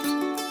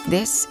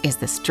This is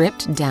the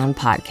Stripped Down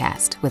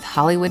Podcast with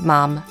Hollywood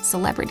mom,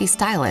 celebrity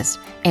stylist,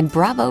 and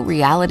Bravo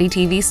reality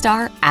TV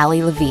star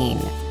Allie Levine.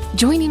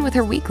 Join in with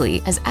her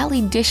weekly as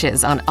Allie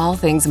dishes on all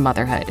things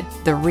motherhood,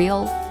 the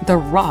real, the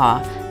raw,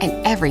 and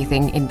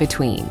everything in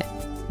between.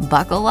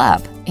 Buckle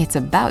up, it's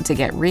about to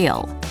get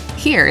real.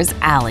 Here's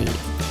Allie.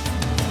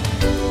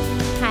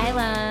 Hi,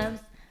 loves.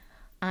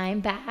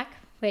 I'm back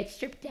with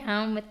Stripped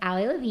Down with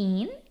Allie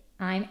Levine.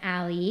 I'm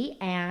Allie,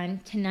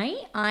 and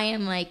tonight I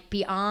am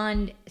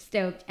beyond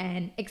stoked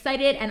and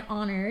excited and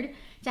honored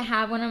to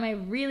have one of my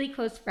really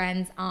close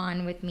friends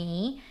on with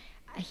me.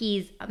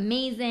 He's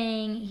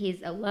amazing.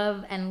 He's a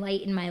love and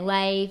light in my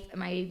life.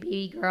 My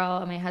baby girl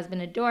and my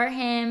husband adore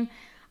him.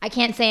 I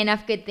can't say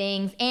enough good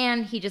things,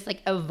 and he just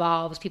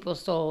evolves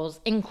people's souls,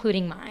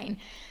 including mine.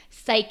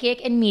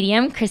 Psychic and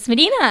medium Chris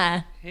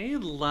Medina. Hey,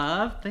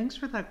 love. Thanks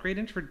for that great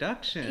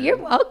introduction. You're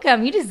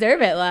welcome. You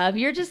deserve it, love.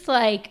 You're just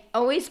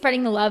always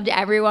spreading the love to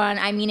everyone.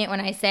 I mean it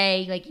when I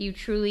say you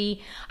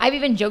truly, I've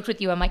even joked with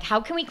you. I'm how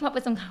can we come up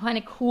with some kind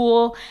of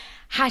cool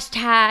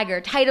hashtag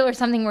or title or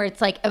something where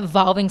it's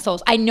evolving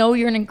souls? I know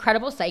you're an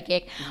incredible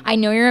psychic. Mm-hmm. I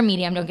know you're a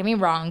medium. Don't get me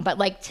wrong.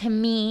 But to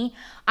me,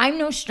 I'm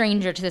no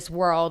stranger to this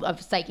world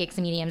of psychics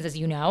and mediums, as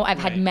you know. I've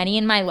had many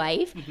in my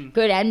life,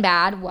 good and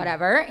bad,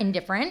 whatever,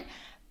 indifferent.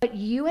 But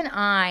you and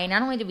I,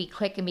 not only did we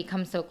click and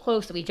become so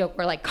close that we joke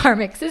we're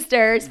karmic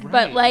sisters,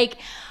 but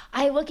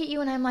I look at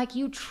you and I'm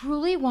you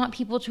truly want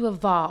people to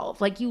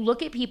evolve. You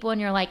look at people and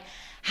you're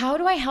how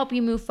do I help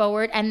you move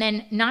forward? And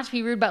then, not to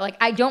be rude, but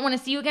I don't want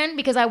to see you again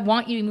because I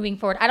want you to be moving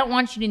forward. I don't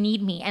want you to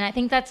need me. And I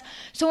think that's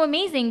so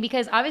amazing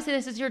because obviously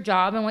this is your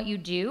job and what you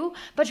do,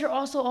 but you're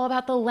also all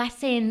about the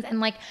lessons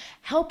and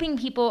helping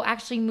people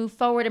actually move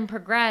forward and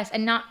progress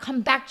and not come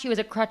back to you as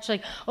a crutch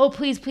oh,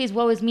 please, please,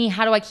 woe is me.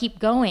 How do I keep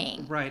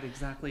going? Right,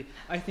 exactly.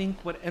 I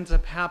think what ends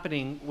up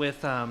happening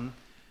with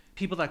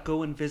people that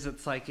go and visit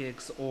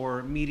psychics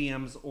or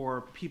mediums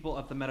or people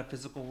of the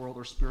metaphysical world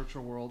or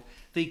spiritual world,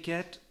 they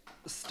get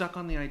stuck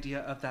on the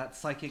idea of that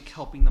psychic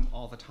helping them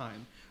all the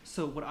time.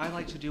 So what I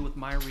like to do with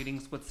my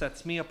readings, what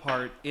sets me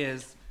apart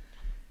is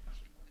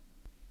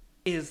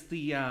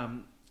the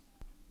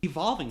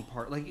evolving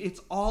part.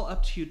 It's all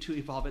up to you to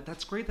evolve it.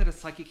 That's great that a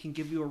psychic can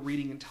give you a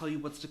reading and tell you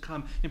what's to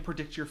come and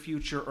predict your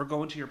future or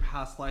go into your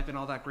past life and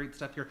all that great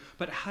stuff here.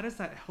 But how does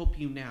that help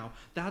you now?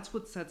 That's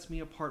what sets me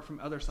apart from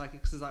other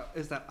psychics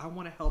is that I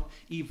want to help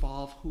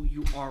evolve who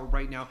you are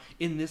right now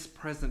in this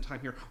present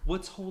time here.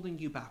 What's holding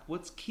you back?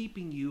 What's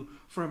keeping you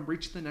from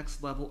reaching the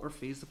next level or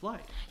phase of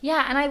life?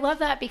 Yeah, and I love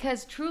that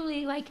because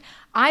truly,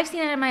 I've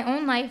seen it in my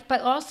own life,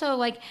 but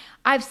also,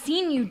 I've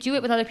seen you do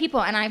it with other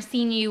people, and I've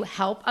seen you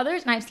help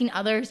others, and I've seen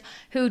others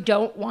who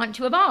don't want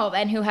to evolve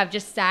and who have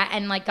just sat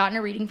and gotten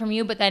a reading from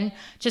you, but then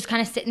just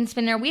kind of sit and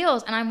spin their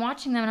wheels. And I'm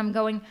watching them and I'm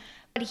going,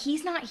 but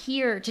he's not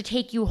here to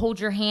take you, hold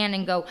your hand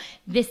and go,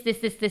 this,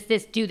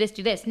 do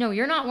this. No,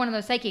 you're not one of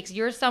those psychics.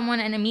 You're someone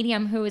and a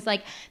medium who is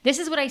this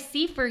is what I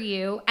see for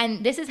you,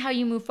 and this is how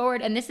you move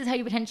forward, and this is how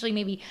you potentially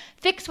maybe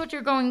fix what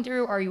you're going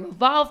through or you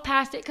evolve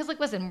past it. Because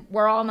listen,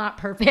 we're all not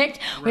perfect.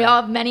 Right. We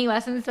all have many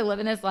lessons to live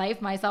in this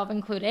life, myself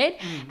included.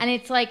 And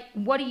it's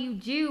what do you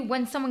do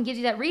when someone gives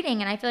you that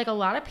reading? And I feel a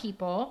lot of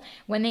people,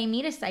 when they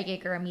meet a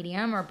psychic or a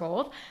medium or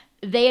both,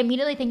 they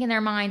immediately think in their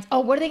minds,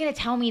 oh, what are they going to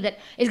tell me that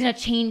is going to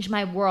change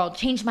my world,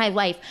 change my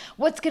life?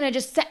 What's going to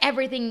just set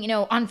everything,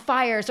 on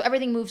fire so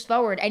everything moves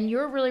forward? And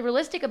you're really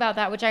realistic about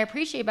that, which I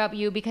appreciate about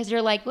you because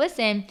you're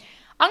listen,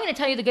 I'm going to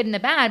tell you the good and the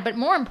bad, but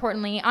more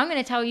importantly, I'm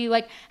going to tell you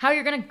how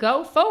you're going to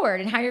go forward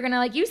and how you're going to,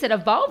 like you said,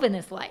 evolve in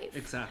this life.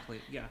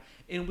 Exactly. Yeah.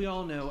 And we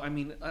all know,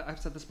 I've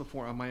said this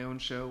before on my own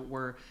show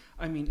where,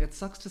 it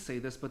sucks to say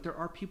this, but there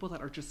are people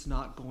that are just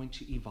not going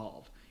to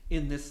evolve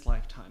in this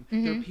lifetime.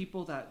 Mm-hmm. There are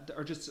people that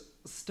are just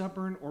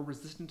stubborn or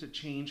resistant to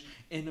change,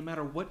 and no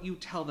matter what you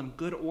tell them,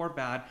 good or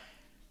bad,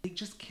 they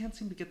just can't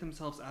seem to get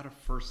themselves out of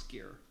first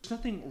gear. There's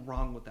nothing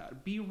wrong with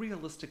that. Be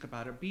realistic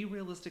about it. Be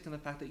realistic in the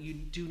fact that you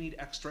do need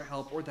extra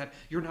help or that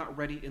you're not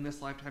ready in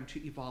this lifetime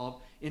to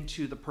evolve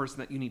into the person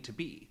that you need to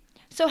be.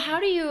 So how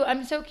do you,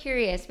 I'm so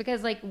curious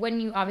because when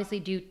you obviously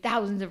do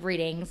thousands of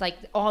readings,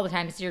 all the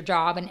time, it's your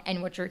job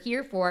and what you're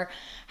here for,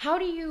 how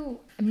do you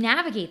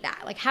navigate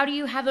that? How do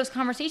you have those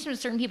conversations with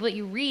certain people that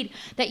you read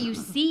that you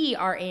see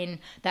are in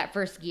that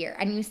first gear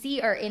and you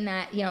see are in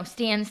that,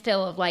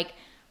 standstill of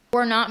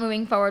we're not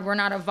moving forward, we're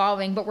not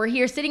evolving, but we're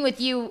here sitting with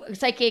you,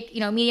 psychic,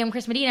 medium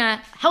Chris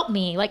Medina, help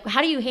me.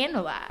 How do you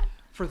handle that?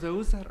 For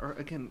those that are,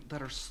 again,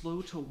 that are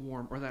slow to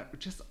warm or that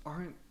just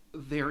aren't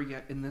there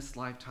yet in this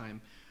lifetime,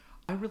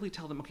 I really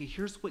tell them, okay,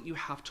 here's what you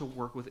have to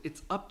work with.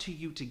 It's up to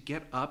you to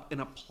get up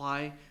and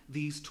apply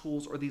these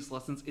tools or these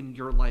lessons in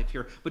your life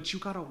here, but you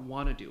gotta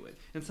want to do it.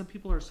 And some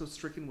people are so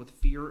stricken with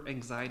fear,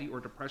 anxiety, or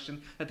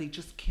depression that they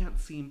just can't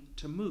seem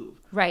to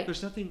move. Right.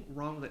 There's nothing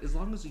wrong with it. As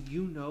long as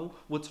you know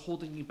what's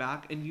holding you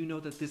back and you know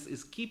that this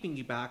is keeping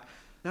you back,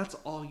 that's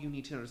all you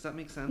need to know. Does that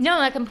make sense? No,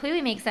 that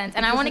completely makes sense.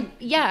 And I want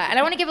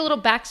to give a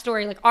little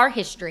backstory, our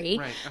history.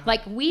 Right.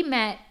 Uh-huh. We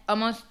met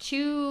almost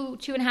two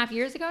and a half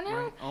years ago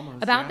now. Right.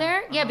 Almost. About yeah. there.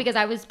 Uh-huh. Yeah, because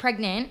I was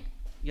pregnant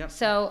Yep.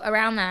 So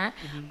around that.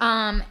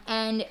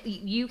 And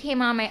you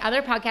came on my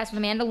other podcast with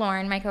Amanda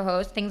Lauren, my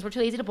co-host, Things We're Too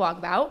Lazy to Blog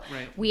About.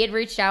 Right. We had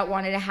reached out,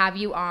 wanted to have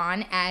you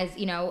on as,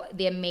 you know,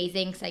 the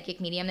amazing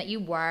psychic medium that you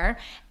were.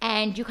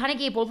 And you kind of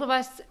gave both of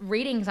us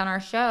readings on our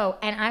show.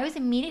 And I was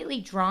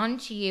immediately drawn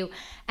to you.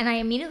 And I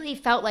immediately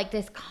felt like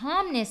this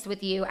calmness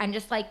with you and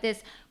just like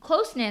this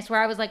closeness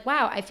where I was like,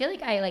 wow, I feel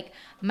like I like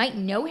might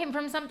know him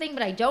from something,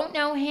 but I don't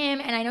know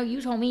him. And I know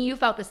you told me you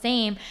felt the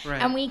same.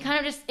 Right. And we kind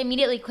of just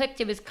immediately clicked.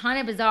 It was kind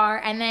of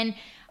bizarre. And then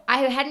I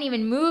hadn't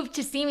even moved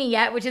to Simi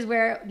yet, which is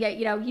where,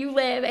 you know, you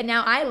live and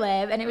now I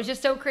live. And it was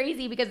just so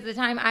crazy because at the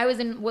time I was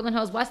in Woodland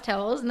Hills, West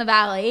Hills in the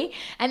Valley.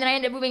 And then I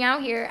ended up moving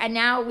out here. And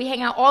now we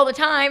hang out all the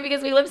time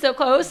because we live so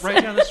close.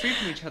 Right down the street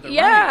from each other.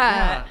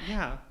 Yeah. Right.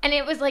 Yeah. And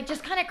it was like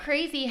just kind of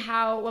crazy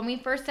how when we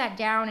first sat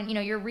down and, you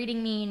know, you're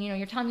reading me and, you know,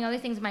 you're telling me all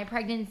these things about my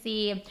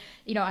pregnancy,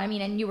 you know, I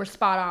mean, and you were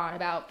spot on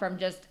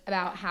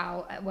about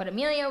how, what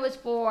Amelia was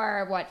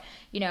for, what,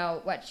 you know,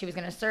 what she was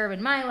going to serve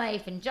in my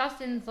life and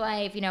Justin's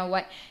life, you know,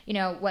 what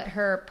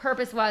her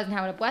purpose was and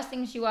how what a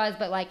blessing she was,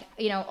 but like,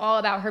 you know, all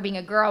about her being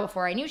a girl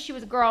before I knew she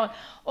was a girl,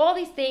 all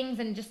these things.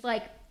 And just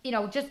like, you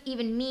know, just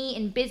even me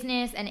in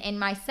business and in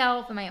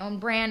myself and my own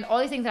brand, all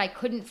these things that I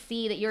couldn't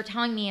see that you're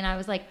telling me. And I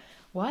was like,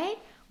 what?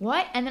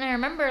 And then I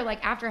remember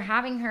like after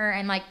having her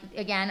and like,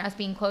 again, us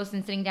being close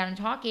and sitting down and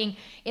talking,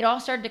 it all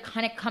started to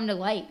kind of come to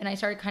light. And I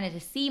started kind of to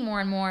see more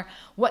and more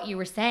what you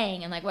were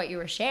saying and like what you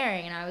were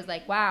sharing. And I was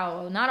like,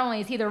 wow, well, not only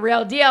is he the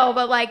real deal,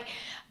 but like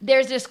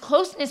there's this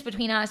closeness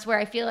between us where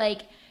I feel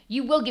like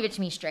you will give it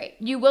to me straight.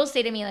 You will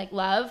say to me like,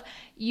 love,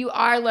 you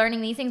are learning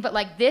these things, but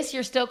like this,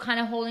 you're still kind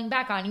of holding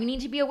back on. You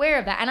need to be aware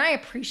of that. And I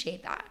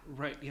appreciate that.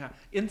 Right. Yeah.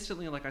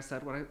 Instantly, like I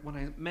said, when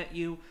I met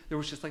you, there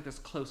was just like this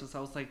closeness. I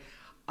was like,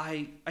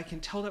 I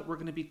can tell that we're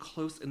going to be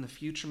close in the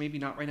future. Maybe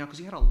not right now because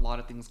you had a lot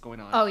of things going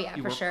on. Oh yeah,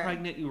 you for sure. You were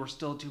pregnant. You were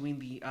still doing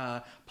the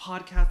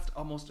podcast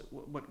almost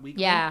weekly.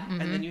 Yeah.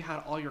 And then you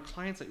had all your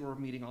clients that you were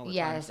meeting all the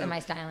time. Yes, So and my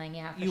styling.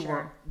 Yeah, for you sure.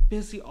 were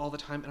busy all the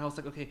time, and I was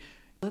like, okay,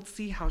 let's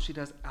see how she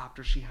does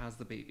after she has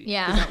the baby.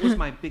 Yeah. 'Cause that was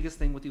my biggest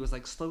thing with you was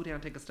like, slow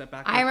down, take a step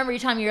back. I remember you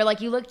telling me, you're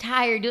like, you look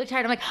tired.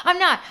 I'm like, I'm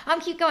not. I'm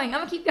keep going.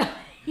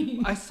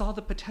 I saw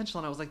the potential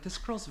and I was like, this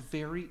girl's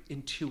very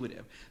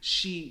intuitive.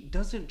 She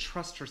doesn't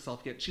trust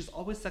herself yet. She's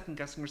always second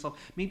guessing herself.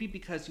 Maybe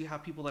because you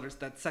have people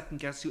that second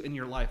guess you in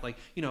your life. Like,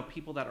 you know,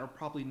 people that are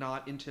probably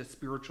not into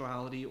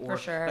spirituality or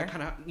For sure. that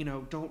kind of, you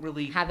know, don't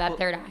really have that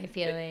third eye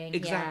feeling.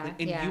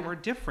 Exactly. Yeah, and you are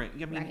different.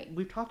 I mean, Right.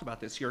 we've talked about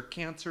this. You're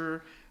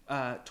Cancer,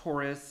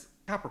 Taurus,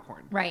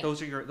 Capricorn. Right.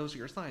 Those are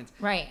your signs.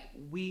 Right.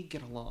 We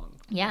get along.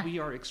 Yeah. We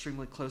are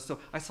extremely close. So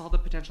I saw the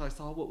potential. I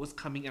saw what was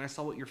coming, and I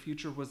saw what your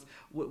future was,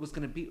 what it was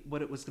going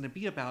to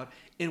be about,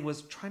 and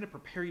was trying to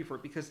prepare you for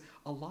it because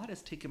a lot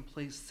has taken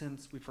place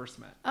since we first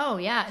met. Oh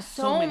yeah,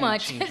 So so many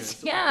much.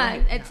 changes. Yeah,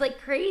 Right, it's yeah. like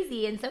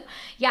crazy. And so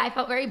yeah, I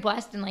felt very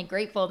blessed and like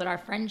grateful that our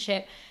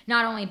friendship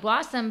not only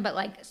blossomed, but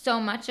like so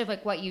much of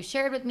like what you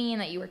shared with me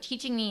and that you were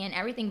teaching me and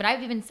everything. But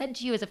I've even said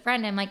to you as a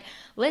friend, I'm like,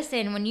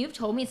 listen, when you've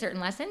told me certain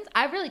lessons,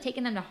 I've really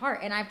taken them to heart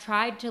and I've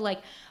tried to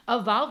like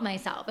evolve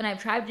myself and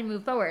I've tried to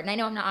move forward. And I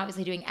know I'm not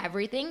obviously doing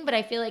everything, but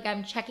I feel like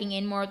I'm checking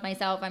in more with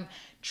myself. I'm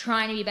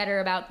trying to be better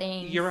about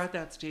things. You're at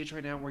that stage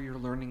right now where you're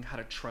learning how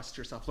to trust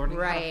yourself, learning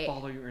how Right. to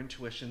follow your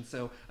intuition.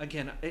 So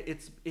again,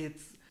 it's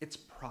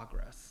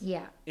progress.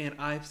 Yeah. And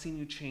I've seen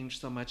you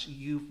change so much.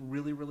 You've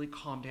really, really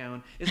calmed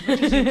down as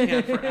much as you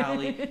can for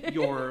Allie,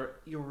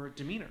 your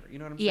demeanor. You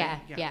know what I'm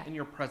saying? Yeah. And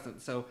your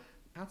presence. So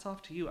hats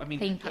off to you. I mean,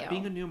 Thank you.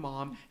 being a new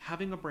mom,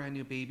 having a brand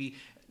new baby,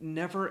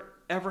 never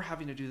ever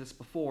having to do this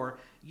before,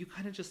 you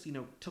kind of just, you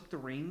know, took the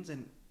reins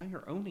and now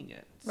you're owning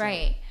it. So,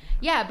 Right.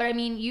 Yeah, but I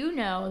mean, you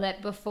know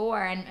that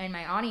before, and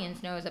my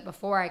audience knows that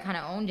before I kind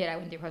of owned it, I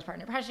went through postpartum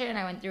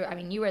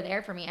depression. You were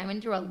there for me. I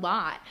went through a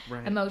lot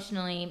Right.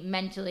 emotionally,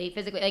 mentally,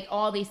 physically, like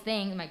all these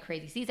things, my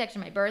crazy C-section,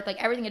 my birth,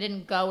 like everything that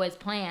didn't go as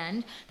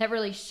planned that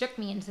really shook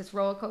me into this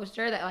roller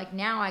coaster that like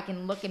now I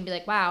can look and be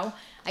like, wow,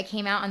 I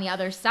came out on the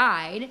other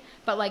side,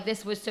 but like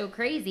this was so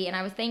crazy. And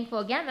I was thankful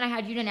again that I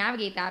had you to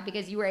navigate that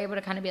because you were able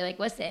to kind of be like,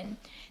 listen,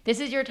 this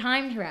is your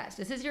time to rest.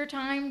 This is your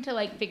time to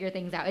like figure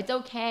things out. It's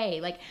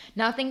okay. Like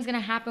nothing's going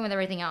to happen with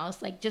everything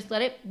else. Like just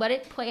let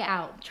it play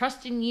out.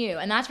 Trust in you.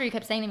 And that's what you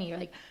kept saying to me. You're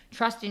like,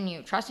 trust in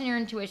you, trust in your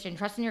intuition,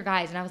 trust in your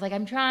guys. And I was like,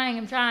 I'm trying.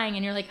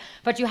 And you're like,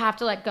 but you have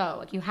to let go.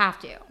 Like you have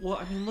to. Well,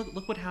 I mean,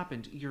 look what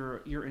happened.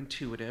 You're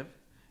intuitive.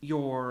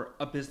 You're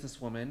a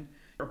businesswoman.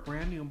 You're a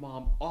brand new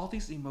mom. All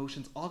these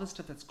emotions, all this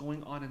stuff that's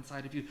going on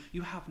inside of you,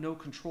 you have no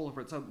control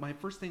over it. So my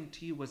first thing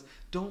to you was,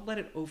 don't let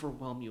it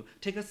overwhelm you.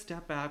 Take a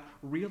step back,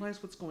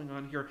 realize what's going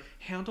on here,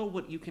 handle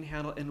what you can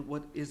handle and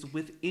what is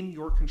within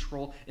your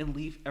control, and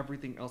leave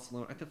everything else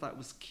alone. I thought that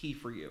was key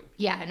for you.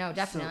 Yeah, no,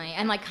 definitely.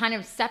 And like kind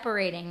of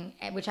separating,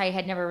 which I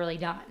had never really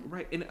done.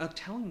 Right, and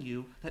telling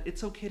you that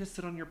it's okay to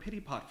sit on your pity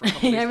pot for a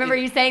couple days. I remember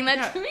you saying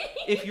that to me.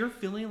 If you're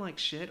feeling like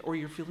shit or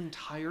you're feeling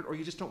tired or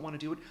you just don't want to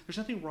do it, there's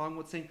nothing wrong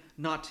with saying,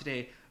 not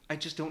today. I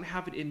just don't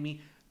have it in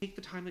me. take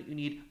the time that you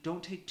need.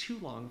 Don't take too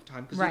long of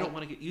time because Right. you don't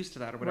want to get used to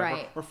that or whatever,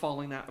 Right. or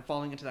falling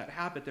into that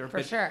habit there. For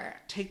but sure.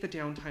 take the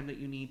downtime that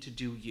you need to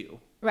do you.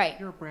 Right.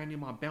 You're a brand new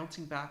mom.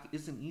 Bouncing back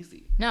isn't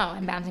easy. No,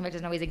 and bouncing back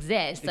doesn't always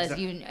exist. As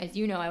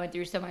you know, I went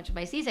through so much with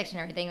my C-section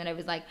and everything that I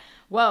was like,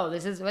 whoa,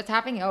 this is what's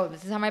happening. Oh,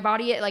 this is how my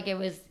body is. Like, it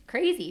was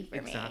crazy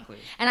for me. Exactly.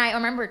 And I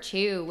remember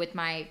too, with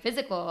my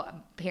physical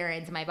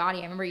appearance and my body,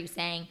 I remember you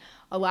saying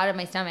a lot of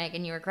my stomach,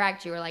 and you were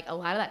correct. You were like, a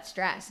lot of that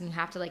stress, and you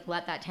have to like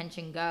let that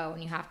tension go,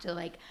 and you have to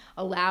like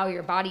allow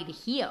your body to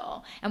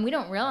heal. And we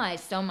don't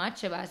realize so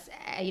much of us,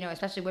 you know,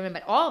 especially women,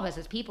 but all of us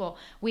as people,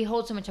 we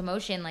hold so much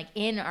emotion like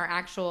in our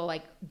actual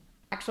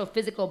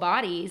physical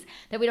bodies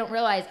that we don't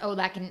realize, oh,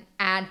 that can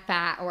add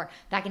fat, or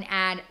that can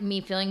add me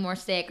feeling more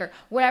sick, or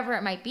whatever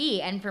it might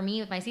be. And for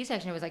me with my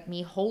C-section, it was like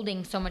me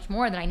holding so much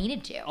more than I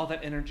needed to. All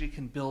that energy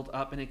can build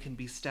up and it can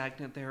be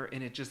stagnant there,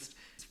 and it just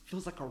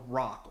feels like a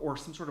rock or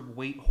some sort of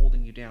weight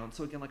holding you down.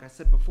 So again, like I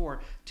said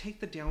before,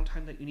 take the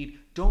downtime that you need.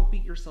 Don't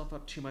beat yourself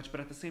up too much,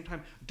 but at the same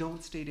time,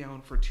 don't stay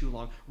down for too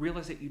long.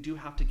 Realize that you do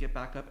have to get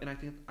back up, and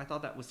I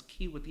thought that was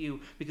key with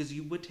you, because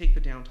you would take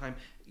the downtime.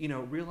 You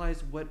know,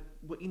 realize what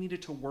you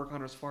needed to work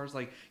on as far as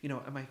like, you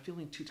know, am I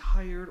feeling too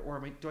tired,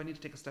 or do I need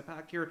to take a step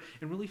back here,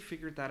 and really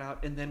figured that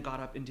out, and then got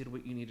up and did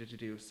what you needed to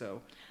do.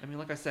 So, I mean,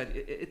 like I said,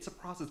 it's a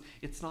process.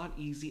 It's not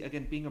easy.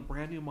 Again, being a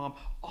brand new mom,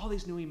 all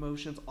these new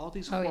emotions, all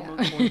these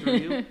hormones going through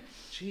you.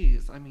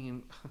 Jeez, I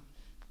mean.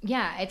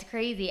 Yeah, it's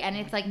crazy. And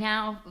it's like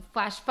now,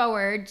 flash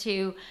forward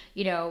to,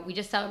 you know, we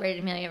just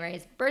celebrated Amelia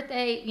Ray's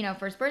birthday, you know,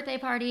 first birthday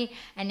party.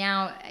 And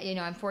now, you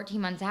know, I'm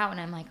 14 months out, and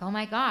I'm like, oh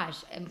my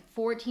gosh, I'm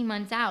 14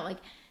 months out. Like,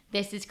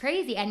 this is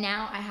crazy. And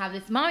now I have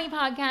this mommy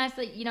podcast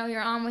that, you know,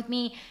 you're on with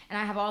me, and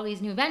I have all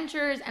these new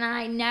ventures. And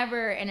I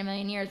never in a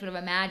million years would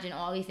have imagined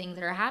all these things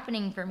that are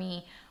happening for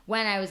me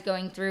when I was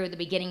going through the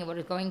beginning of what I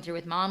was going through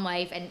with mom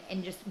life,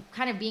 and just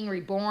kind of being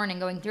reborn and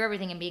going through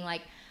everything and being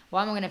like,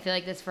 well, I'm going to feel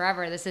like this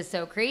forever. This is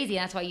so crazy.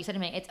 And that's why you said to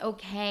me, it's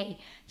okay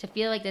to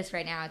feel like this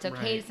right now. It's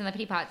okay to sit in the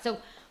pity pot. So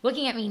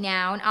looking at me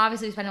now, and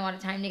obviously we spend a lot of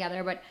time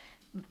together, but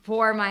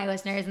for my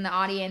listeners and the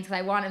audience, because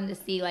I want them to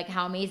see like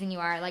how amazing you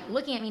are, like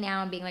looking at me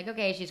now and being like,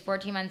 okay, she's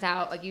 14 months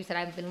out. Like you said,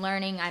 I've been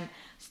learning. I'm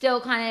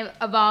still kind of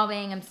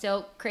evolving. I'm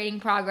still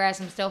creating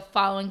progress. I'm still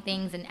following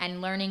things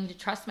and learning to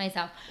trust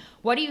myself.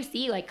 What do you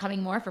see like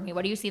coming more for me?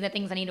 What do you see that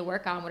things I need to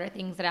work on? What are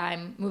things that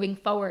I'm moving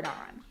forward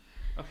on?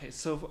 Okay,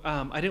 so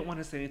I didn't want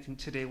to say anything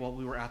today while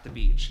we were at the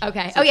beach.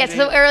 Okay. So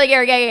so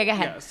earlier, go ahead.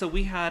 Yeah, so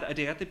we had a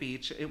day at the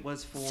beach. It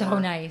was for so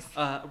nice.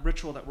 A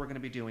ritual that we're going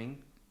to be doing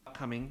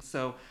upcoming.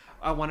 So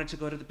I wanted to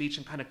go to the beach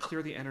and kind of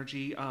clear the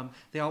energy.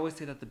 They always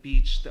say that the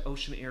beach, the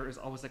ocean air is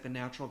always like a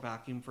natural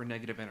vacuum for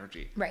negative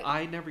energy. Right.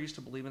 I never used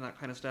to believe in that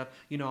kind of stuff.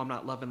 You know, I'm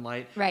not love and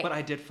light. Right. But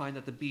I did find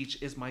that the beach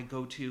is my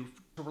go-to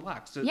to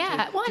relax. Well, and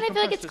I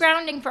feel like it's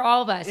grounding for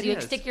all of us. You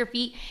stick your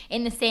feet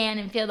in the sand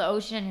and feel the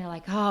ocean, and you're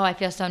like, oh, I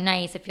feel so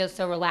nice. It feels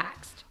so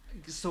relaxed.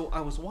 So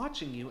I was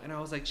watching you, and I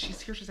was like,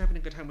 she's here, she's having a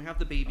good time. We have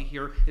the baby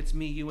here. It's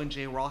me, you, and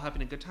Jay. We're all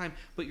having a good time,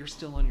 but you're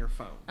still on your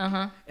phone.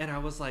 Uh-huh. And I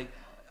was like,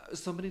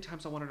 so many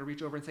times I wanted to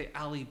reach over and say,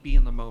 Allie, be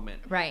in the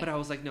moment. Right. But I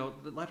was like, no,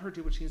 let her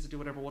do what she needs to do,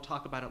 whatever. We'll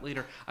talk about it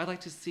later. I'd like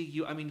to see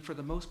you. I mean, for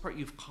the most part,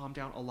 you've calmed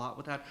down a lot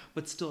with that,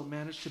 but still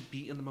manage to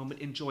be in the moment,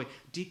 enjoy,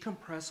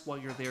 decompress while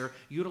you're there,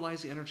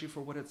 utilize the energy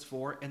for what it's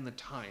for and the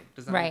time.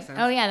 Does that make sense?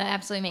 Oh, yeah, that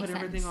absolutely makes sense.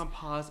 Put everything on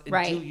pause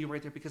and do you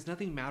right there, because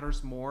nothing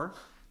matters more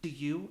to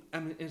you.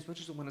 I mean, as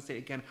much as I want to say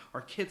again,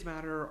 our kids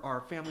matter,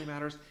 our family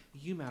matters,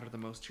 you matter the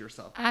most to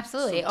yourself.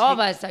 Absolutely. So all of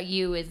us,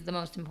 you is the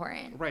most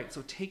important. Right.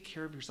 So take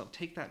care of yourself.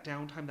 Take that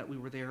downtime that we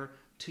were there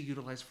to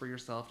utilize for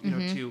yourself, you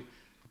know, to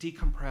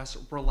decompress,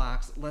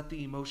 relax, let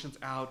the emotions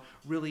out,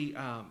 really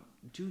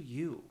do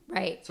you.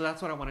 Right. So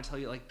that's what I want to tell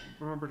you. Like,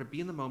 remember to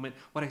be in the moment.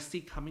 What I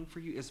see coming for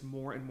you is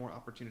more and more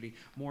opportunity,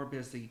 more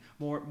busy,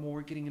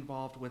 more getting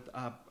involved with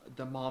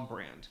the mom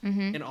brand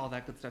and all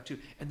that good stuff too.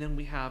 And then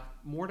we have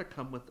more to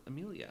come with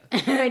Amelia.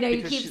 I know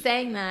you keep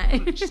saying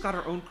that. She's got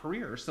her own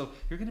career, so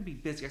you're going to be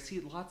busy. I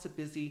see lots of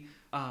busy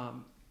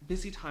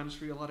times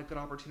for you, a lot of good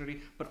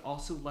opportunity, but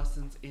also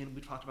lessons in, we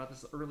talked about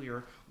this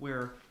earlier,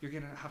 where you're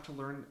going to have to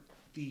learn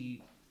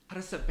how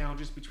to set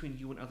boundaries between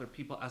you and other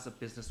people as a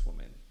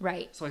businesswoman.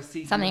 Right. So I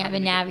see something I've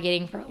been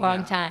navigating for a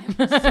long time.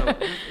 So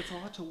it's a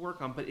lot to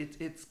work on, but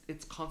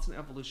it's constant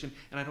evolution,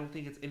 and I don't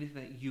think it's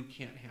anything that you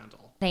can't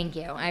handle. Thank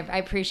you. I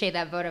appreciate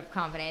that vote of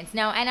confidence.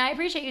 No, and I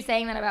appreciate you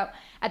saying that about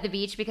at the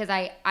beach, because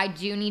I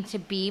do need to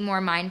be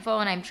more mindful,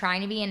 and I'm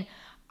trying to be. And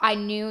I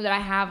knew that I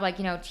have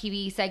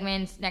TV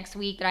segments next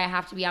week that I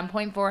have to be on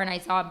point for, and I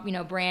saw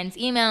brands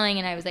emailing,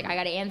 and I was like, I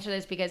got to answer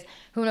this, because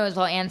who knows if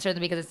I'll answer them,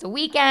 because it's the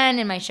weekend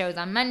and my show's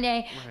on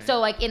Monday. Right.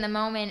 So in the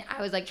moment,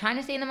 I was trying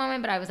to stay in the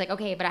moment, but I was like,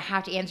 okay, but I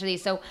have to answer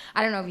these. So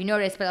I don't know if you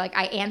noticed, but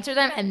I answer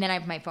them and then I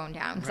have my phone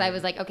down, because I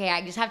was like, okay,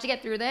 I just have to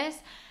get through this,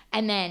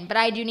 and then, but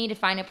I do need to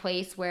find a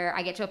place where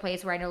I get to a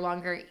place where I no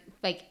longer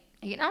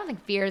I don't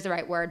think fear is the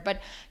right word,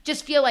 but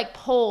just feel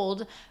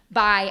pulled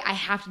by, I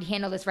have to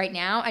handle this right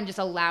now, and just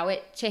allow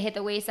it to hit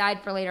the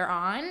wayside for later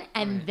on,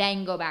 and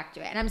then go back to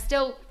it. And I'm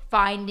still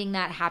finding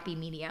that happy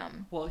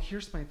medium. Well,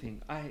 here's my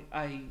thing.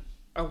 I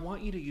I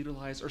want you to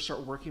utilize or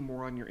start working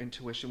more on your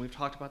intuition. We've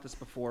talked about this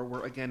before,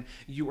 where again,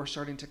 you are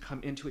starting to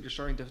come into it. You're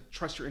starting to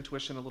trust your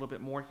intuition a little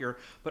bit more here,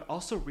 but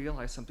also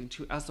realize something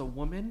too. As a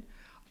woman,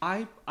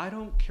 I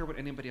don't care what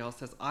anybody else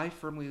says. I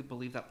firmly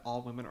believe that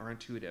all women are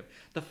intuitive.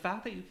 The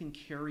fact that you can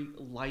carry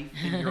life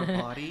in your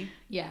body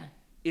Yeah.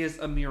 is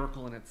a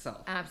miracle in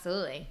itself.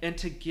 Absolutely. And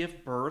to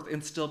give birth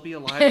and still be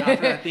alive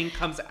after that thing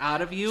comes out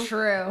of you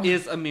True.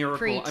 is a miracle.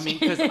 Preach. I mean,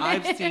 because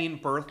I've seen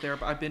birth there,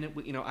 but I've been,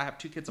 I have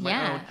 2 kids of my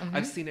Yeah, own. mhm.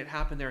 I've seen it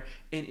happen there,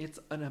 and it's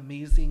an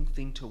amazing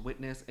thing to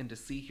witness and to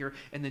see here.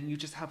 And then you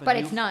just have But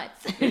it's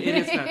nuts. It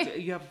is nuts.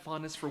 You have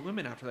fondness for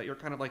women after that. You're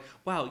kind of like,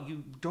 wow,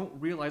 you don't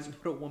realize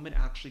what a woman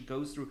actually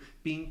goes through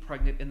being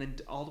pregnant and then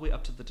all the way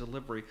up to the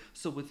delivery.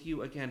 So with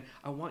you, again,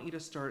 I want you to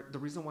start. The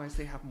reason why I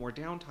say have more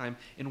downtime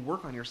and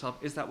work on yourself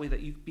is that way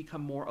that you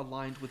become more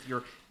aligned with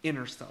your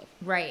inner self.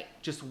 Right.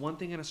 Just one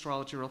thing in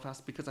astrology real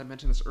fast, because I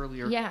mentioned this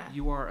earlier. Yeah.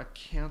 You are a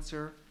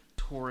Cancer,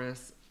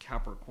 Taurus,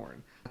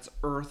 Capricorn. That's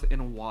earth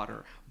and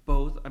water.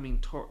 Both,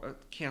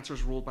 Cancer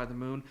is ruled by the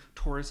moon.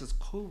 Taurus is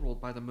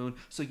co-ruled by the moon.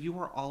 So you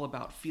are all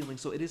about feeling.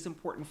 So it is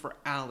important for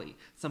Allie,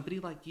 somebody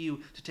like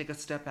you, to take a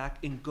step back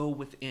and go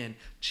within,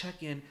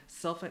 check in,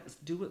 self-analyze.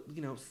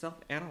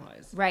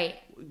 Right.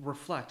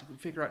 Reflect,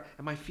 figure out,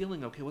 am I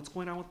feeling okay? What's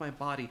going on with my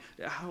body?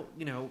 How,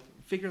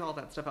 figure all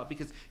that stuff out,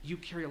 because you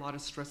carry a lot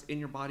of stress in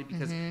your body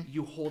because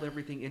you hold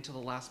everything into the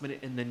last minute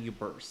and then you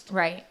burst.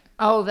 Right.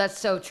 Oh, that's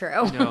so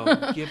true.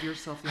 Give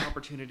yourself the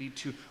opportunity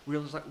to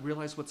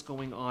realize what's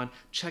going on,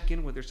 check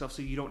in with yourself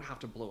so you don't have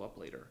to blow up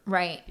later.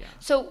 Right. Yeah.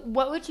 So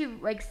what would you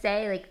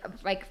say,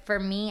 like for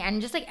me, and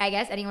just I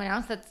guess anyone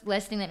else that's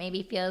listening that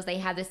maybe feels they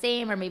have the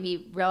same, or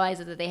maybe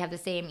realizes that they have the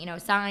same,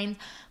 signs,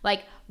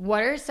 like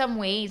what are some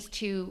ways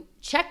to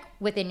check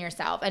within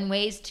yourself and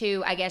ways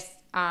to, I guess,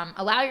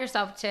 allow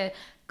yourself to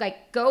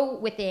go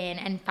within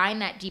and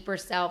find that deeper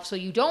self so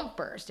you don't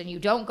burst and you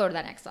don't go to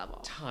that next level?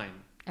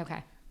 Time.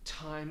 Okay.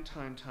 Time.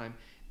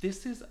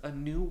 This is a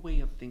new way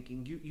of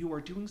thinking. You are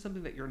doing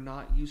something that you're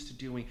not used to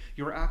doing.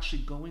 You're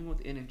actually going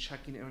within and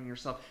checking in on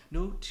yourself.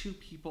 No 2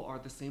 people are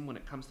the same when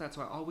it comes to that.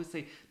 So I always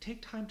say,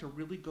 take time to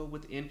really go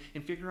within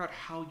and figure out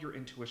how your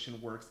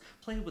intuition works.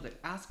 Play with it.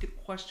 Ask it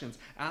questions.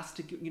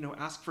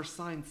 Ask for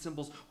signs,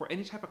 symbols, or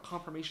any type of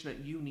confirmation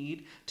that you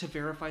need to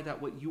verify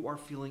that what you are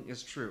feeling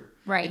is true.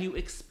 Right. And you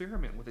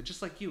experiment with it,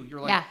 just like you.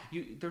 You're like,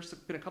 yeah. There's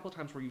been a couple of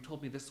times where you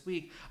told me this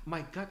week,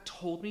 my gut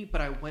told me,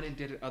 but I went and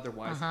did it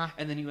otherwise.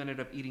 And then you ended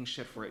up eating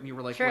shit for it, and you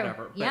were like, true.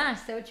 whatever. But yeah,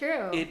 so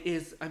true. it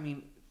is,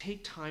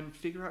 take time,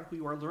 figure out who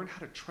you are, learn how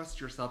to trust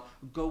yourself,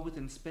 go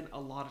within, spend a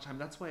lot of time.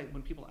 That's why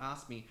when people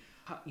ask me,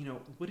 how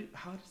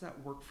does that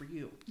work for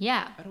you?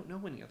 Yeah. I don't know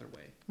any other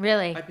way.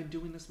 Really? I've been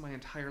doing this my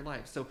entire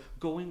life. So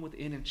going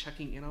within and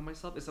checking in on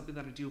myself is something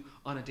that I do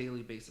on a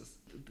daily basis.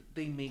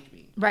 They make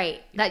me.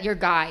 Right. Yeah. That your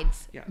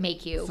guides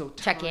make you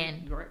check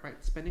in.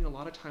 Right. Spending a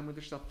lot of time with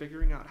yourself,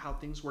 figuring out how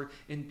things work,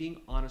 and being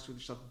honest with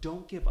yourself.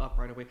 Don't give up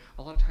right away.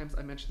 A lot of times,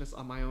 I mentioned this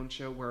on my own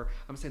show where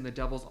I'm saying the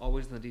devil's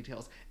always in the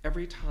details.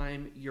 Every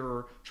time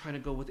you're trying to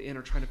go within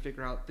or trying to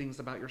figure out things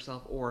about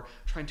yourself or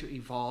trying to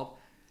evolve,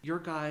 your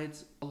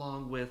guides,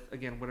 along with,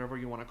 again, whatever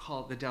you want to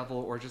call it, the devil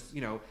or just,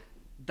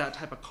 that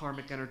type of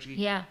karmic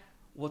energy,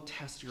 will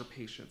test your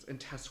patience and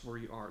test where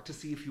you are to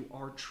see if you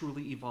are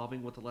truly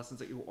evolving with the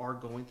lessons that you are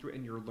going through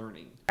and you're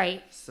learning.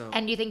 Right. So,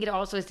 and do you think it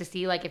also is to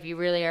see if you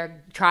really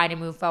are trying to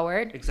move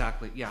forward?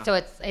 Exactly. Yeah.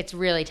 So it's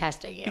really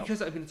testing you.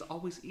 Because it's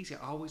always easy.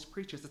 I always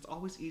preach this. It's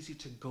always easy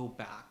to go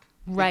back.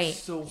 Right.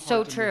 It's so hard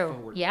so to true. move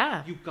forward.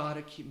 Yeah. You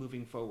gotta keep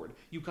moving forward.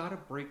 You gotta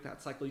break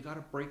that cycle. You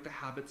gotta break the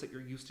habits that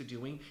you're used to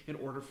doing in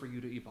order for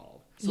you to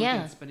evolve. So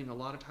again, spending a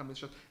lot of time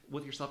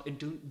with yourself, and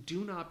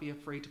do not be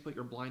afraid to put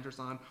your blinders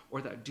on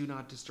or that do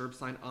not disturb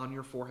sign on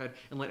your forehead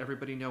and let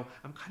everybody know,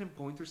 I'm kind of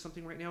going through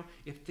something right now.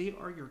 If they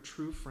are your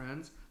true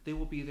friends, they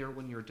will be there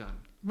when you're done.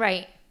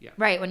 Right. Yeah.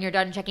 Right. When you're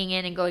done checking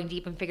in and going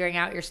deep and figuring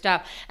out your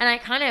stuff. And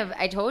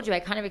I told you, I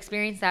kind of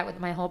experienced that with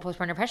my whole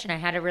postpartum depression. I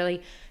had to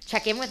really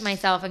check in with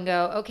myself and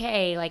go,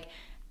 okay,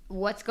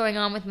 what's going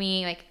on with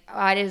me?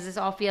 Why does this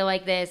all feel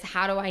like this?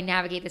 How do I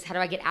navigate this? How do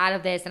I get out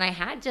of this? And I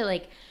had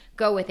to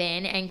go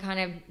within and kind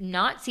of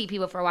not see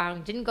people for a while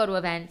and didn't go to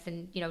events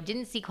and,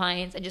 didn't see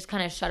clients and just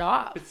kind of shut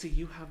off. But see,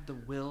 you have the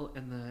will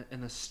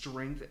and the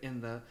strength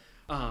and the,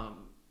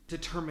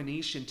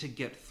 determination to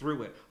get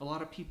through it. A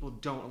lot of people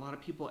don't. A lot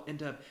of people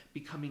end up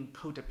becoming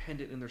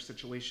codependent in their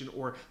situation,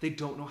 or they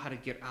don't know how to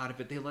get out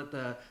of it. They let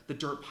the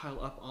dirt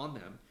pile up on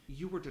them.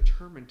 You were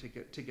determined to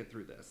get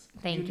through this.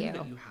 Thank you. You knew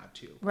that you had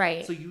to.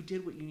 Right. So you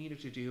did what you needed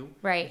to do.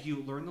 Right.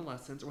 You learned the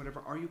lessons or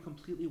whatever. Are you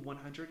completely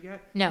 100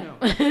 yet? No.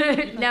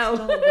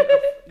 No.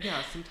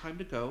 Some time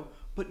to go.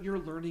 But you're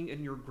learning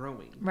and you're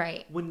growing.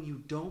 Right. When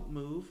you don't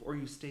move or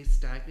you stay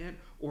stagnant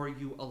or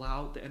you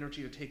allow the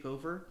energy to take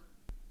over,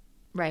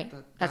 right.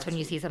 That's when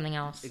you see something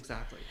else.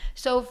 Exactly.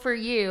 So for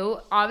you,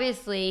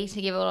 obviously,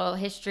 to give a little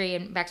history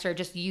and backstory,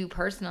 just you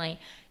personally,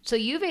 so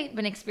you've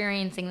been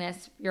experiencing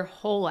this your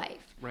whole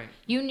life. Right.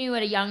 You knew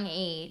at a young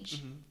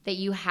age that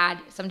you had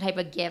some type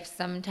of gift,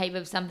 some type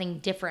of something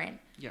different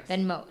Yes.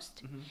 than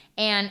most.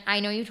 And I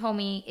know you told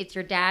me it's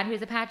your dad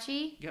who's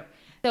Apache. Yep.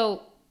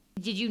 So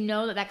did you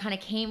know that kind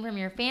of came from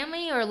your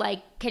family, or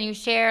like, can you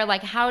share,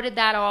 like, how did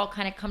that all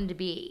kind of come to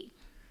be?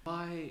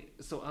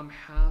 So I'm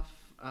half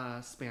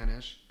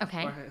Spanish,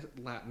 Okay. or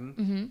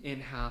Latin,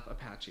 and half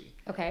Apache.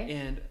 Okay.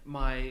 And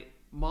my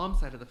mom's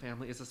side of the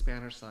family is the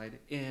Spanish side,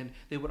 and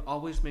they would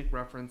always make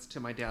reference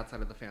to my dad's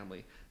side of the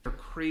family. They're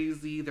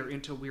crazy, they're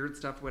into weird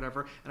stuff,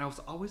 whatever. And I was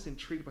always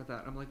intrigued by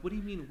that. I'm like, what do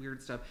you mean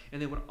weird stuff?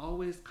 And they would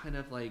always kind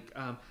of like,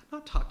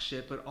 not talk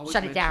shit, but always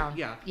Shut it down.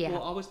 Yeah. Yeah.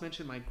 Well, always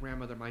mention my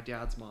grandmother, my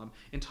dad's mom,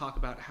 and talk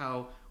about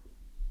how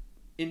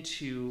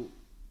into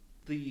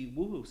the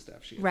woo-woo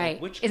stuff she is. Right.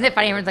 Like witchcraft, Isn't it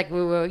funny? whatever. Everyone's like,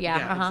 woo woo. Yeah.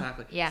 Yeah,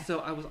 exactly. Yeah. So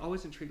I was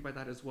always intrigued by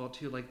that as well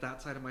too, like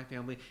that side of my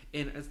family.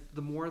 And as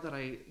the more that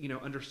I,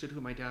 understood who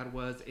my dad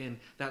was and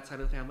that side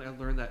of the family, I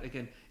learned that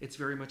again, it's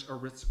very much a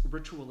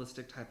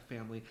ritualistic type of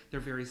family. They're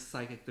very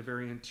psychic. They're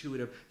very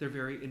intuitive. They're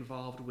very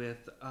involved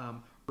with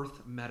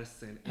earth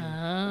medicine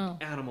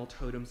and animal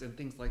totems and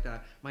things like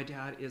that. My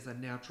dad is a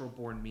natural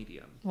born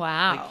medium.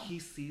 Wow. Like he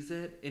sees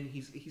it, and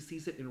he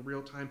sees it in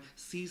real time,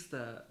 sees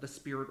the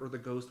spirit or the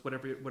ghost,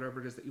 whatever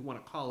it is that you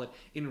want to call it,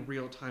 in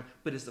real time,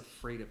 but is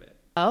afraid of it.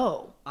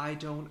 Oh. I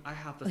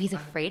have this. He's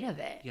afraid of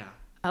it. Yeah.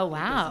 Oh, He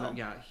wow. doesn't-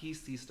 Yeah, he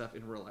sees stuff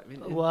in real life.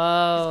 And he's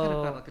Whoa. kind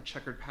of got like a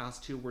checkered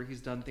past too, where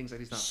he's done things that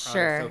he's not proud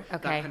Sure, of. So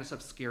okay. that kind of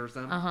stuff scares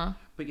him. Uh-huh.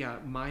 But yeah,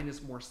 mine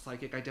is more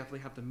psychic. I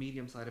definitely have the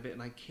medium side of it,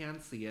 and I can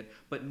see it,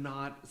 but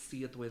not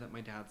see it the way that my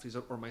dad sees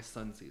it or my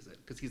son sees it,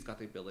 because he's got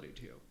the ability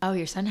to. Oh,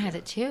 your son has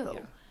it too. Yeah.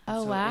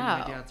 Oh, So, wow.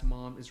 And my dad's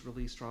mom is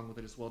really strong with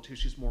it as well too.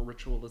 She's more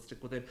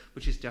ritualistic with it,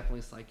 but she's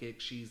definitely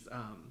psychic. She's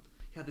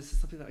this is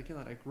something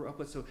that I grew up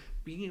with. So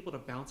being able to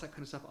bounce that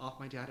kind of stuff off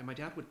my dad, and my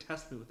dad would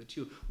test me with it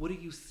too. What are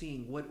you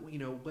seeing?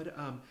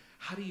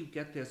 How do you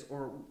get this?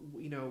 Or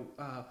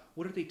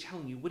what are they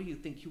telling you? What do you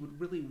think? He would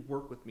really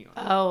work with me on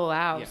it. Oh,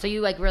 wow. Yeah. So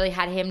you like really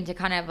had him to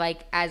kind of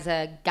like as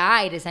a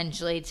guide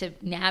essentially to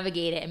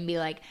navigate it and be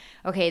like,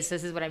 okay, so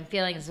this is what I'm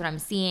feeling, this is what I'm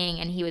seeing,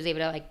 and he was able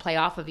to like play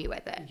off of you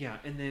with it. Yeah,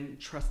 and then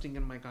trusting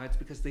in my guides,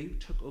 because they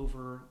took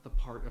over the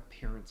part of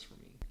parents for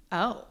me.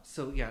 Oh.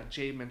 So yeah,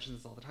 Jay mentions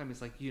this all the time.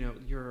 He's like,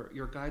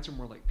 your guides are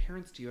more like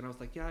parents to you. And I was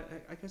like, yeah,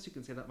 I guess you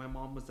can say that. My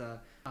mom was a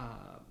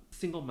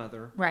single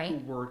mother Right. who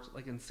worked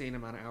like insane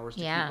amount of hours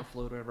to Yeah. keep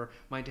afloat or whatever.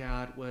 My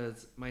dad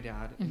was my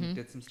dad, and he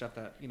did some stuff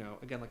that,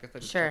 again, like I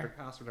said, Sure. checkered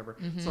past or whatever.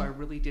 So I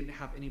really didn't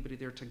have anybody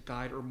there to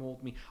guide or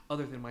mold me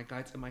other than my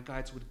guides. And my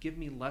guides would give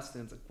me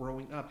lessons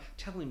growing up,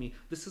 telling me,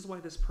 this is why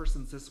this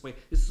person's this way.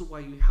 This is why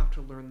you have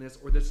to learn this,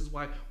 or this is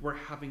why we're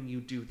having you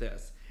do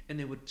this. And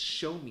they would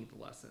show me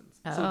the lessons.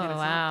 Oh, so again, it's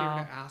wow. not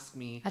fair to ask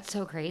me. That's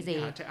so crazy.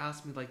 Yeah, to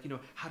ask me like,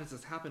 how does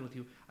this happen with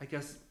you? I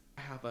guess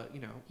I have a,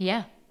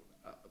 Yeah.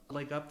 a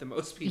leg up than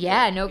most people.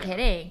 Yeah, no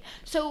kidding.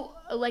 So,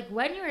 like,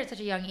 when you were at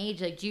such a young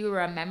age, like, do you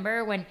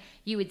remember when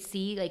you would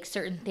see, like,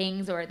 certain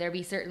things or there'd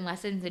be certain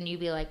lessons and you'd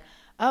be like,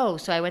 oh,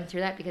 so I went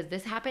through that because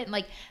this happened?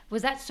 Like,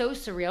 was that so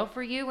surreal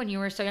for you when you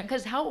were so young?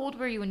 Because how old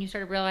were you when you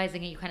started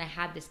realizing that you kind of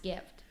had this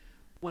gift?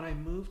 When I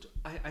moved,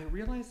 I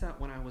realized that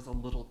when I was a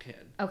little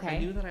kid. Okay. I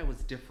knew that I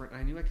was different.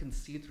 I knew I can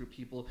see through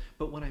people.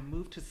 But when I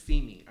moved to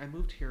Simi, I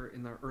moved here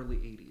in the early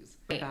 80s.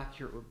 Right.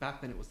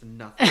 Back then it was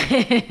nothing.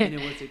 And it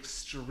was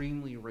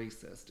extremely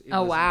racist. It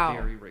was wow.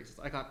 very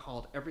racist. I got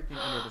called everything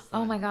under the sun.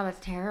 Oh my God,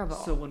 that's terrible.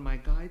 So when my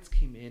guides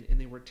came in and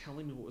they were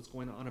telling me what was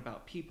going on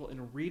about people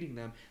and reading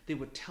them, they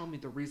would tell me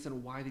the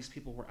reason why these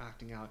people were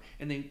acting out.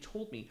 And they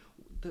told me,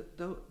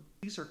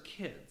 these are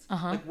kids.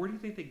 Like, where do you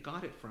think they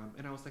got it from?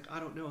 And I was like, I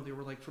don't know. They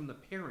were like from the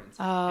parents.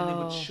 And they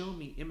would show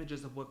me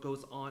images of what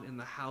goes on in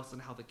the house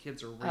and how the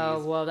kids are raised.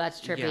 Oh, well, that's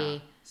trippy. Yeah.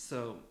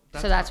 So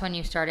that's when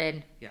you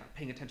started. Yeah,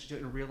 paying attention to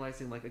it and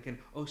realizing, like, again,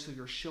 so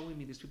you're showing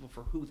me these people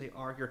for who they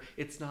are here.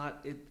 It's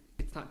not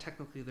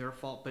technically their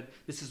fault, but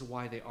this is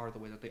why they are the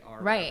way that they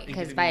are. Right,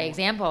 because by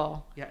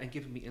example. Yeah, and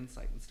giving me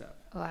insight and stuff.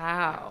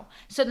 Wow.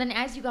 So then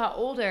as you got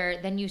older,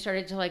 then you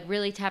started to like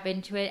really tap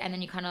into it, and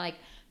then you kind of like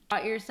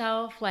taught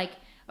yourself like,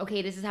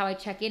 okay, this is how I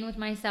check in with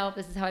myself.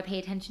 This is how I pay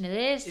attention to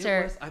this.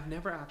 I've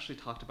never actually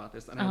talked about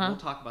this, and I will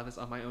talk about this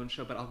on my own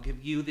show, but I'll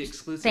give you the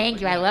exclusive. Thank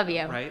you. I love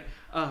you. Right?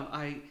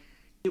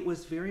 It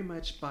was very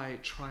much by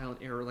trial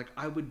and error. Like,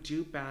 I would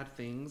do bad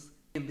things,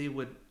 and they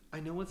would, I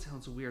know it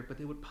sounds weird, but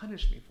they would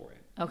punish me for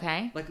it.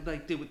 Okay.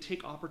 Like they would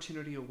take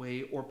opportunity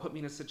away or put me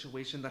in a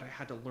situation that I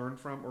had to learn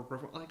from or grow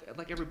from,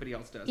 like everybody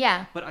else does.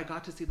 Yeah. But I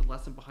got to see the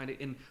lesson behind it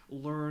and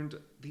learned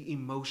the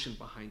emotion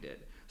behind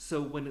it.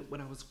 So when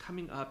I was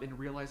coming up and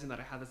realizing that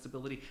I had this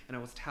ability and I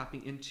was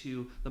tapping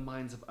into the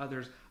minds of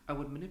others, I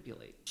would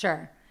manipulate.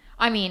 Sure.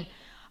 I mean,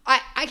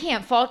 I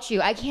can't fault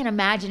you. I can't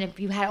imagine if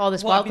you had all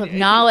this wealth of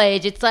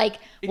knowledge. It's like,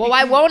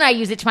 why won't I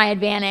use it to my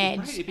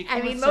advantage? Right,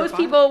 I mean, most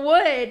people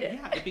would.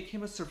 Yeah, it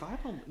became a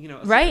survival,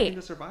 right.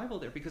 a survival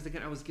there, because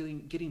again, I was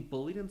getting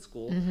bullied in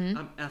school. Mm-hmm.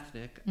 I'm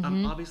ethnic. Mm-hmm.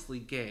 I'm obviously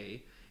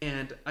gay,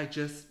 and I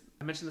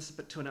mentioned this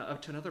to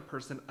another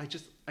person. I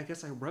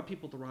guess I rub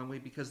people the wrong way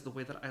because the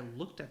way that I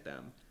looked at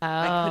them,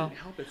 I couldn't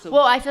help it. So,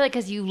 well, I feel like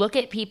because you look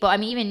at people. I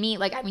mean, even me.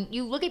 Like, I mean,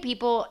 you look at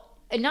people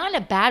not in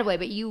a bad way,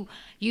 but you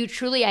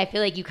truly, I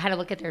feel like you kind of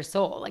look at their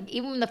soul. Like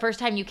even the first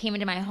time you came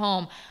into my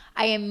home,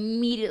 I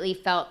immediately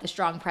felt the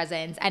strong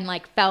presence and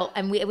like felt,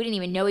 and we didn't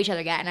even know each other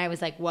yet. And I was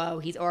like, whoa,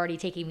 he's already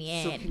taking me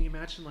in. So can you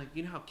imagine, like,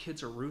 you know how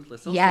kids are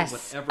ruthless? They'll Yes.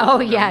 say whatever. Oh,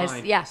 in their yes.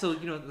 mind. Yeah. So,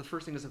 you know, the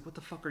first thing is like, what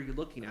the fuck are you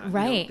looking at? You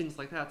Right. know, things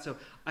like that. So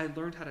I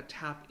learned how to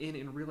tap in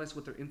and realize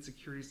what their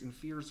insecurities and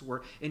fears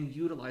were and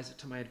utilize it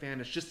to my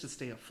advantage just to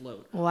stay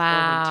afloat. Wow.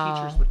 Or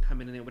when teachers would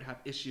come in and they would have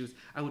issues,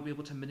 I would be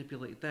able to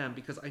manipulate them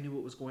because I knew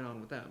what was going on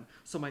with them.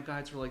 So my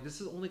guides were like,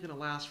 this is only going to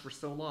last for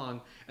so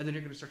long, and then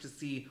you're going to start to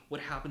see what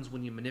happens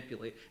when you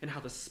manipulate and how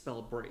the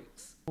spell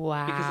breaks.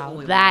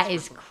 Wow, that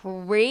is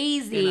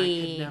crazy. And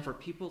I could never,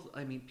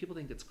 people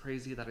think it's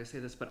crazy that I say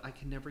this, but I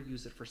can never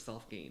use it for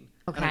self-gain.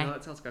 Okay. And I know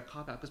that sounds like a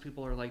cop-out because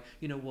people are like,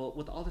 you know, well,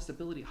 with all this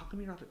ability, how come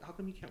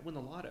you can't win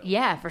the lotto?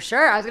 Yeah, for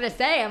sure. I was going to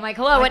say, I'm like,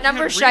 hello, what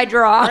number should I read-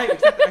 draw? Right,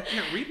 exactly. I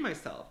can't read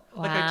myself.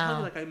 Like I tell Wow.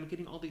 you, like I'm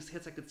getting all these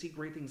hits, I could see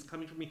great things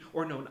coming from me,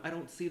 or no, I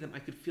don't see them. I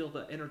could feel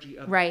the energy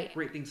of Right.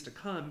 great things to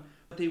come,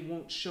 but they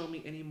won't show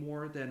me any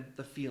more than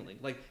the feeling.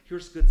 Like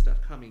here's good stuff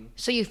coming.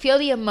 So you feel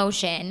the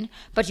emotion,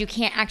 but you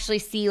can't actually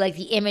see like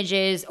the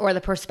images or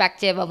the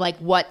perspective of like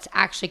what's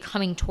actually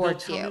coming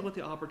towards They'll tell me you. what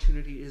the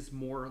opportunity is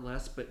more or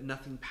less, but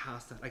nothing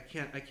past that. I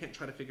can't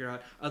try to figure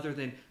out other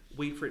than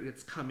wait for it,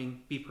 it's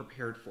coming, be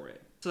prepared for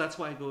it. So that's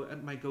why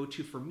my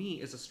go-to for me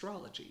is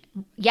astrology.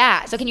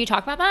 Yeah. So can you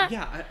talk about that?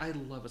 Yeah, I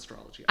love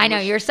astrology. I know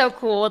you're so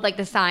cool with like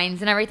the signs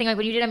and everything. Like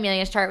when you did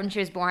Amelia's chart when she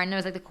was born, it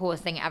was like the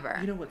coolest thing ever.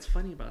 You know what's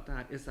funny about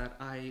that is that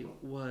I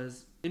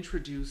was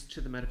introduced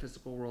to the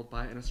metaphysical world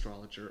by an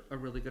astrologer, a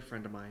really good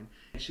friend of mine.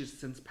 She's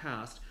since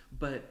passed,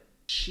 but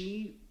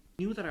she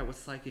knew that I was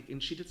psychic,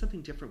 and she did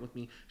something different with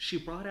me. She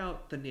brought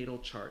out the natal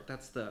chart.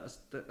 That's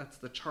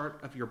the chart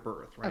of your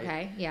birth, right?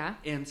 Okay. Yeah.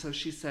 And so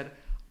she said,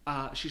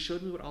 she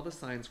showed me what all the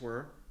signs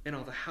were and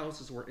all the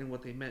houses were and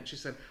what they meant. She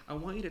said, I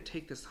want you to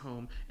take this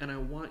home and I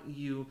want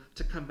you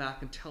to come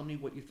back and tell me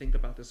what you think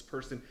about this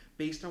person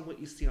based on what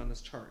you see on this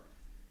chart.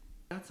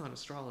 That's not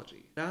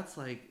astrology. That's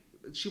like,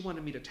 she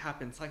wanted me to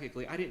tap in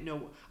psychically. I don't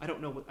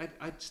know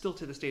I still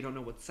to this day don't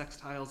know what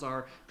sextiles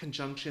are,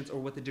 conjunctions, or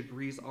what the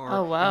degrees are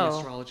Oh, wow. in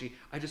astrology.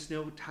 I just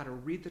know how to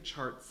read the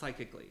chart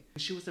psychically.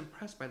 And she was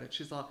impressed by that.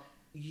 She's like,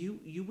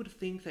 you would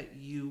think that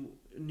you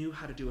knew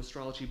how to do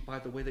astrology by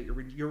the way that you're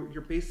reading.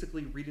 You're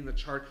basically reading the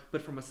chart,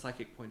 but from a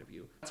psychic point of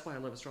view. That's why I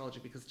love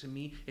astrology, because to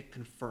me it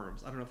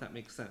confirms. I don't know if that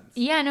makes sense.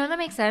 Yeah. No, that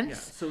makes sense. Yeah.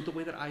 So the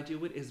way that I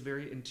do it is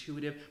very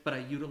intuitive, but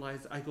I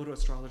go to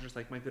astrologers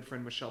like my good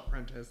friend Michelle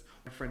Prentice,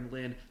 my friend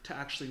Lynn, to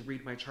actually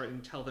read my chart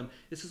and tell them,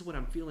 this is what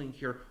I'm feeling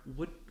here.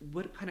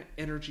 What kind of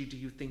energy do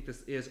you think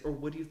this is, or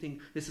what do you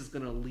think this is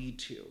going to lead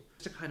to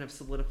kind of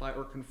solidify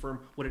or confirm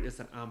what it is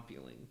that I'm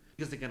feeling.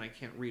 Because again, I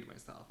can't read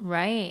myself.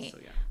 Right. So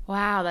yeah.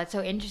 Wow, that's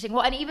so interesting.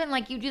 Well, and even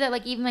like you do that,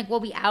 like even like we'll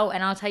be out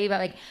and I'll tell you about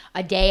like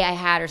a day I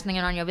had or something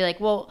on. You'll be like,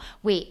 well,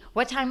 wait,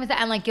 what time was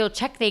that? And like you'll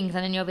check things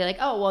and then you'll be like,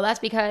 oh, well, that's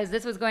because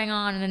this was going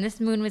on and then this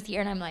moon was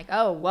here, and I'm like,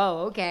 oh,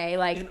 whoa, okay,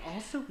 like. And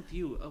also with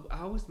you,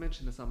 I always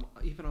mention this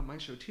even on my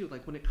show too.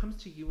 Like when it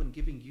comes to you and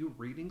giving you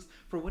readings,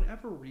 for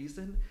whatever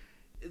reason,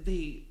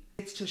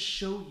 it's to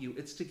show you,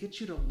 it's to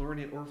get you to learn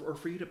it, or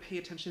for you to pay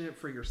attention to it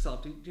for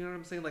yourself. Do you know what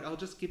I'm saying? Like I'll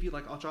just give you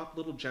I'll drop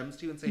little gems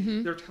to you and say,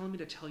 they're telling me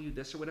to tell you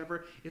this or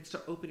whatever. It's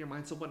to open your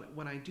mind. So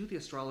when I do the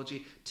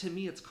astrology, to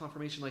me it's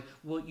confirmation, like,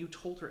 well, you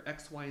told her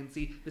X, Y, and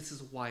Z. This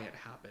is why it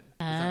happened.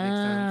 Does that make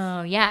sense?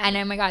 Oh, yeah. And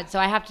oh my God. So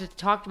I have to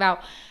talk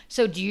about,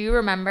 so do you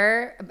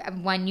remember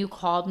when you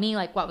called me,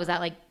 like, what was that,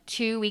 like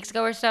 2 weeks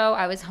ago or so?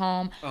 I was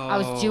home. I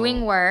was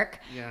doing work.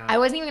 Yeah. I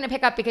wasn't even going to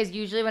pick up because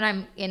usually when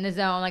I'm in the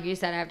zone, like you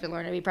said, I have to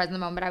learn to be present in the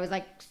moment. But I was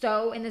like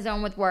so in the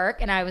zone with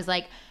work, and I was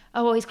like,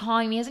 oh, well, he's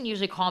calling me. He doesn't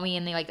usually call me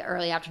in the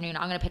early afternoon.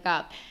 I'm going to pick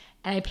up.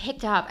 And I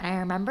picked up, and I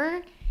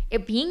remember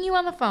it being you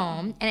on the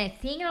phone, and I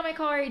seeing it on my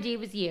caller ID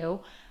was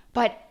you,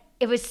 but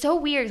it was so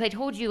weird because I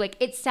told you, like,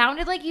 it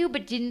sounded like you,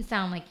 but didn't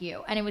sound like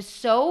you. And it was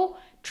so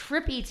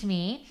trippy to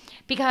me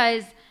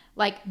because,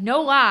 like,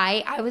 no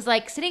lie, I was,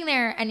 like, sitting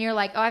there and you're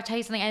like, oh, I have to tell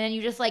you something. And then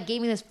you just, like,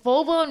 gave me this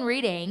full-blown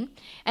reading.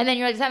 And then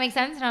you're like, does that make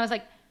sense? And I was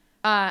like,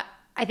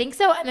 I think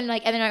so. And then,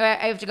 like, and then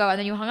I have to go. And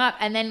then you hung up.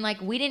 And then,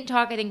 like, we didn't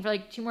talk, I think, for,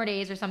 like, 2 more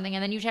days or something.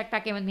 And then you checked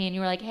back in with me and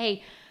you were like,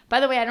 hey, by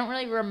the way, I don't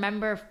really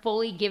remember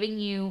fully giving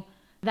you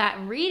that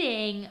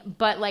reading,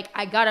 but, like,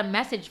 I got a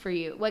message for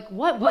you. Like,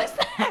 what was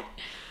that?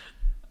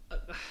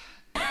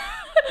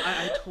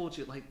 I told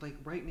you, like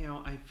right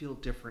now I feel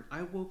different.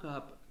 I woke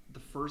up the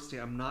first day,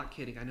 I'm not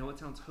kidding, I know it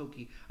sounds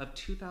hokey, of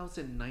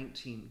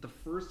 2019, the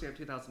first day of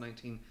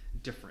 2019,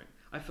 different.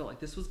 I felt like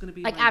this was going to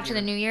be Like my after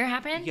year. the new year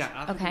happened? Yeah,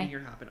 after Okay. the new year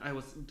happened. I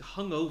was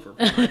hungover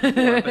from the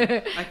night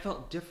before, but I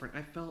felt different.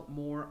 I felt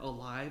more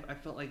alive. I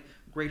felt like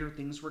greater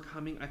things were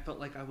coming. I felt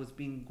like I was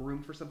being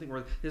groomed for something,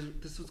 or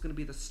this was going to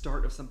be the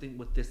start of something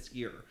with this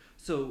year.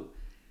 So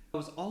I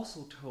was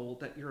also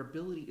told that your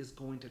ability is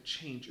going to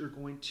change. You're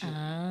going to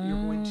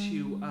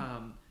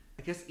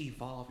I guess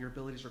evolve. Your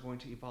abilities are going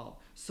to evolve.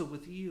 So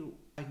with you,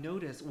 I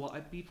noticed,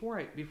 before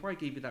I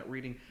gave you that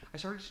reading, I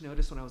started to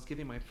notice when I was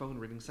giving my phone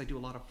readings, I do a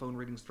lot of phone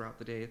readings throughout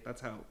the day.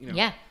 That's how,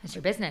 Yeah, it's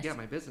your business. Yeah,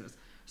 my business.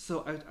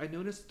 So I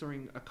noticed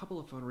during a couple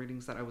of phone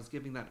readings that I was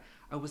giving that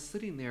I was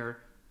sitting there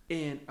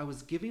and I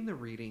was giving the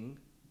reading,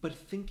 but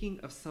thinking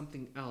of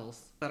something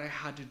else that I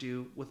had to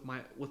do with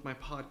my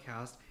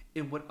podcast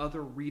and what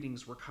other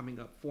readings were coming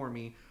up for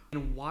me,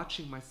 and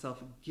watching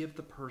myself give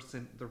the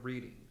person the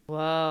reading.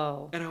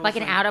 Whoa. And I was like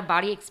an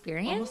out-of-body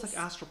experience? Almost like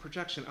astral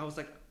projection. I was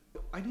like,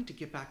 I need to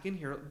get back in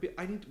here.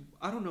 I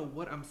don't know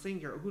what I'm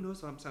saying here. Who knows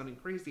if I'm sounding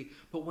crazy,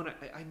 but when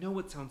I know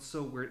it sounds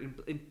so weird,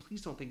 and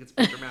please don't think it's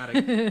being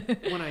dramatic.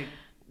 when I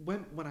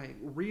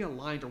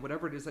realigned, or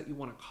whatever it is that you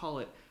want to call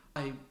it,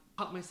 I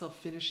caught myself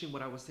finishing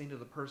what I was saying to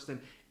the person,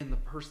 and the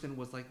person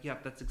was like,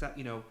 yep, that's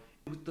exactly,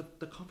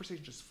 the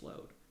conversation just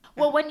flowed.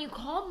 Well, when you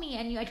called me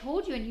and I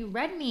told you and you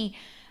read me,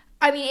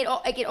 I mean,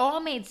 it all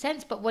made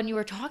sense. But when you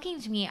were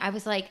talking to me, I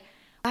was like,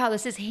 wow,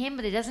 this is him,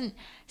 but it doesn't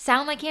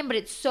sound like him. But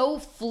it's so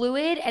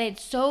fluid and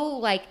it's so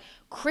like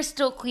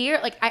crystal clear.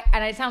 Like,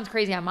 and it sounds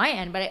crazy on my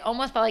end, but it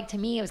almost felt like to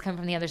me it was coming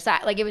from the other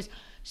side. Like it was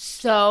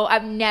so,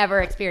 I've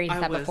never experienced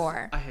that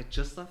before. I had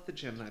just left the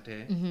gym that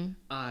day. Mm-hmm.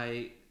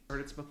 I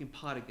started smoking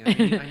pot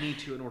again. I need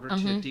to in order to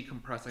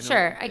decompress. I know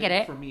sure, I get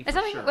it. For me, it's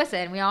something. Sure.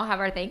 Listen, we all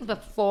have our things.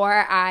 Before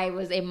I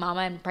was a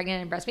mama and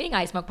pregnant and breastfeeding,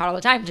 I smoked pot all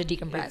the time to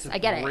decompress. I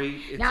get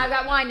it. Now I've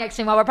got wine next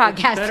to me while we're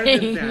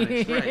podcasting. Better than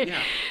Xanax, right?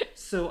 Yeah.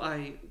 So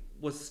I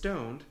was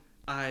stoned.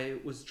 I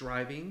was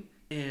driving,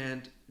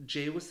 and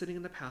Jay was sitting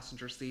in the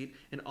passenger seat,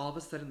 and all of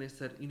a sudden they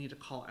said, you need to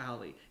call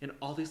Allie. And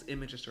all these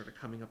images started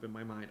coming up in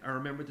my mind. I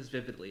remember this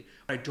vividly.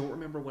 I don't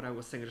remember what I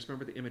was saying. I just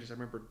remember the images. I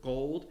remember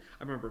gold,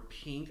 I remember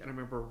pink, and I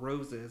remember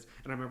roses,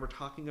 and I remember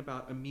talking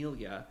about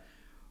Amelia.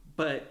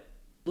 But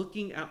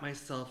looking at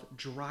myself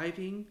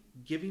driving,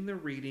 giving the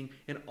reading,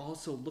 and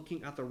also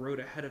looking at the road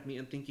ahead of me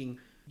and thinking,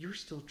 you're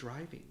still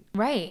driving.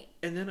 Right.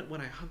 And then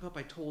when I hung up,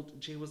 I told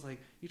Jay, was like,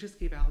 you just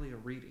gave Allie a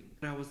reading.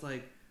 And I was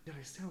like, did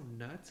I sound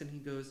nuts? And he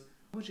goes,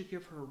 why would you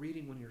give her a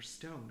reading when you're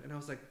stoned? And I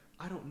was like,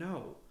 I don't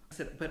know. I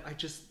said, but I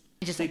just...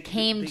 It just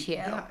came to you.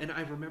 Yeah, and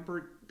I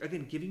remember,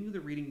 again, giving you the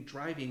reading,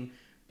 driving,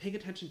 paying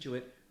attention to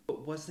it,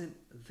 but wasn't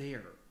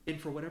there. And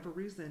for whatever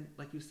reason,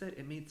 like you said,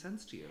 it made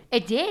sense to you.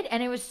 It did.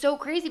 And it was so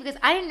crazy because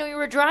I didn't know you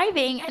were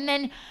driving. And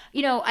then,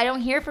 I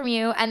don't hear from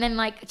you. And then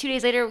like 2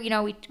 days later,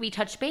 we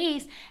touched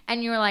base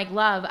and you were like,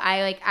 love, then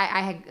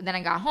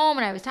I got home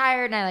and I was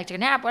tired and I like took a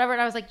nap, whatever.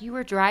 And I was like, you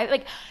were driving.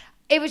 Like,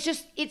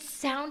 it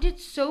sounded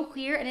so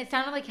clear. And it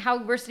sounded like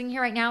how we're sitting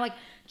here right now, like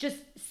just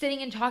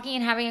sitting and talking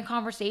and having a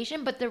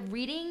conversation. But the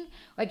reading,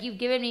 like you've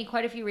given me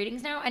quite a few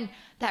readings now. And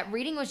that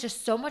reading was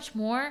just so much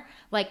more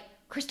like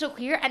crystal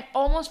clear. And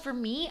almost for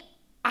me,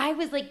 I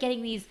was like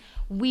getting these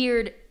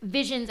weird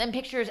visions and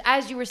pictures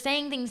as you were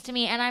saying things to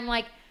me, and I'm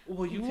like,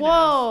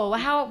 whoa,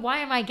 why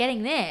am I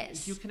getting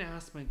this? You can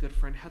ask my good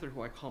friend Heather,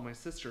 who I call my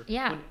sister.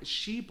 Yeah. When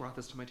she brought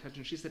this to my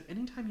attention, she said,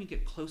 anytime you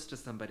get close to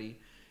somebody,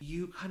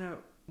 you kind of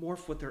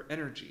morph with their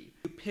energy.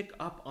 You pick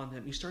up on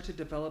them. You start to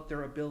develop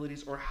their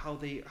abilities or how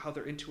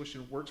their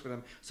intuition works for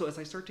them. So as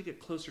I start to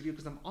get closer to you,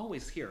 because I'm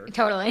always here.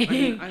 Totally. I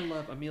mean, I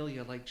love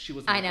Amelia like she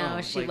was my I know,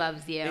 own. she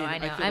loves you. I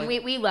know. And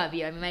we love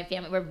you. I mean, my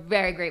family, we're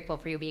very grateful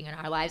for you being in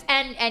our lives.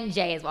 And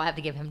Jay as well. I have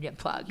to give him a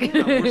plug.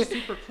 Yeah, we're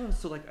super close.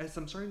 So like as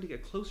I'm starting to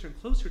get closer and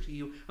closer to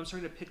you, I'm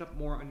starting to pick up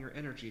more on your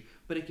energy.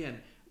 But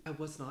again, I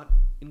was not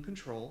in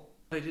control.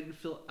 I didn't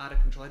feel out of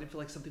control. I didn't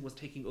feel like something was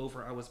taking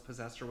over. I was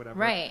possessed or whatever.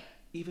 Right.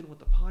 Even with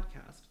the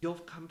podcast, you'll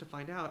come to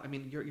find out. I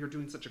mean, you're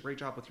doing such a great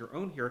job with your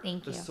own here.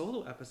 Thank you. The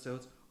solo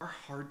episodes are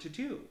hard to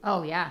do.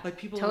 Oh yeah, like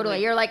people totally.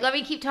 Like, you're like, let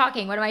me keep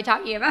talking. What am I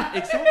talking about?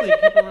 Exactly.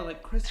 People are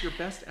like, Chris, your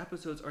best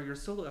episodes are your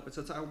solo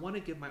episodes. So I want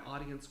to give my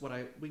audience what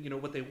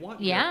they want.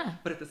 Yeah. Here.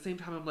 But at the same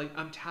time, I'm like,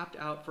 I'm tapped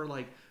out for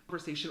like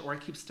conversation, or I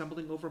keep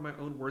stumbling over my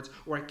own words,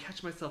 or I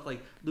catch myself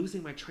like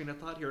losing my train of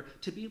thought here.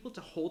 To be able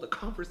to hold a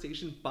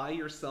conversation by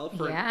yourself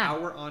for an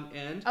hour on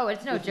end. Oh,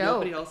 it's no with joke.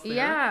 Nobody else there.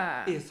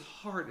 Yeah. Is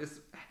hard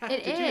as heck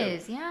it to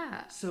is, do.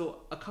 Yeah.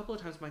 So a couple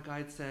of times my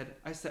guide said,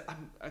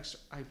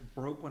 I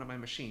broke one of my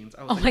machines.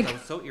 I was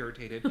so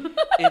irritated.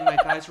 And my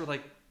guys were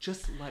like,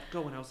 just let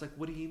go. And I was like,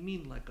 what do you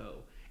mean let go?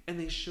 And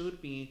they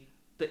showed me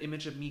the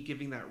image of me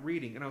giving that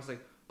reading. And I was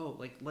like, oh,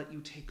 like let you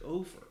take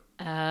over.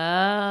 Oh.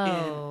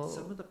 And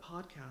some of the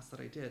podcasts that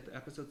I did, the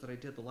episodes that I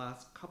did, the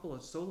last couple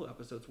of solo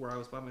episodes where I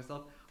was by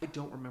myself, I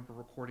don't remember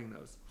recording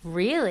those.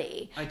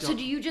 Really? I don't. So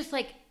do you just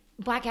like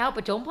black out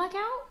but don't black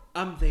out?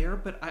 I'm there,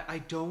 but I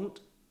don't.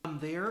 I'm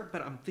there,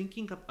 but I'm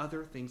thinking of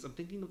other things. I'm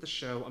thinking of the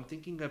show. I'm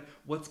thinking of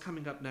what's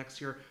coming up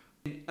next year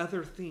and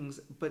other things,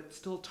 but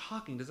still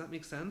talking. Does that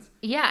make sense?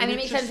 Yeah, I mean, it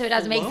makes sense if it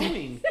doesn't make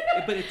sense.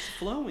 But it's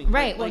flowing.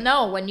 Right. Well,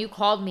 no, when you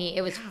called me,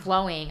 it was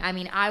flowing. I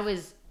mean, I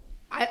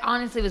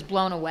honestly was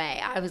blown away.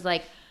 I was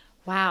like,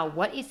 wow,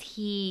 what is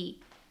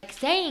he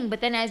saying? But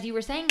then as you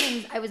were saying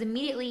things, I was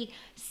immediately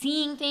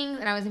seeing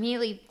things and I was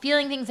immediately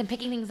feeling things and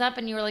picking things up.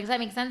 And you were like, does that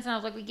make sense? And I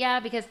was like, well, yeah,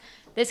 because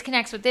this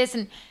connects with this.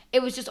 And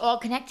it was just all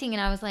connecting.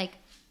 And I was like,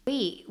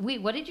 wait,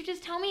 what did you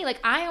just tell me? Like,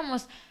 I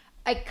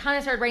kind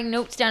of started writing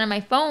notes down on my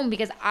phone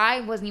because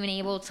I wasn't even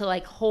able to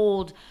like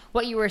hold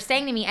what you were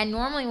saying to me. And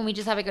normally when we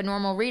just have like a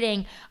normal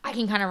reading, I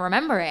can kind of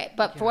remember it.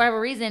 But for whatever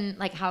reason,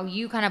 like how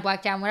you kind of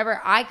blacked down,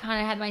 whatever, I kind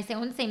of had my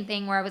own same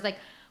thing where I was like,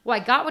 well,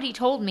 I got what he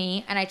told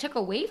me and I took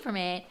away from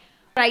it,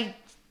 but I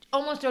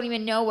almost don't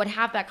even know what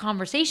half that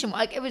conversation was.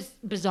 Like, it was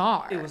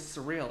bizarre. It was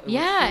surreal.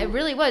 It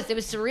really was. It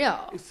was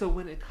surreal. So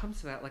when it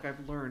comes to that, like,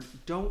 I've learned,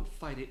 don't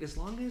fight it as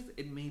long as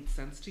it made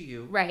sense to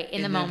you. Right,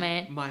 in the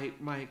moment.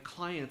 My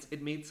clients,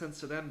 it made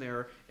sense to them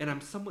there, and I'm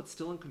somewhat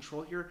still in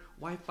control here.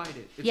 Why fight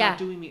it? It's Yeah. not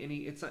doing me any.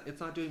 It's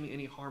not doing me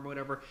any harm or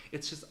whatever.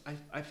 It's just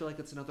I feel like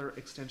it's another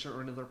extension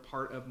or another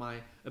part of my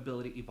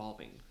ability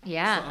evolving.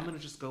 Yeah. So I'm gonna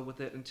just go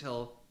with it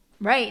until.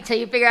 Right, till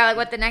you figure out like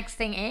what the next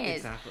thing is.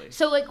 Exactly.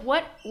 So like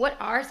what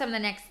are some of the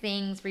next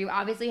things for you?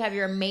 Obviously you have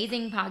your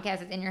amazing podcast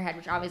that's in your head,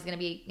 which obviously is going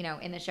to be, you know,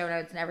 in the show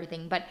notes and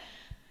everything. But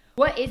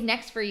what is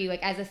next for you,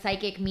 like as a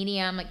psychic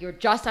medium? Like, you're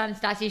just on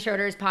Stassi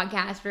Schroeder's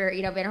podcast for,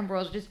 you know, Vanderpump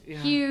Rules, which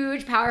is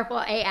huge, powerful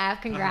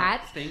AF.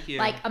 Congrats. Thank you.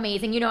 Like,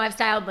 amazing. You know, I've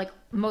styled like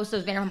most of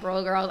those Vanderpump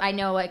Rules girls. I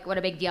know like what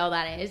a big deal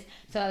that is.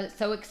 So I was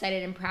so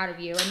excited and proud of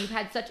you. And you've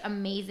had such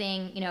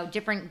amazing, you know,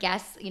 different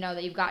guests, you know,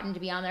 that you've gotten to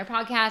be on their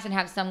podcast and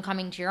have some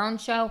coming to your own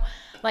show.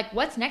 Like,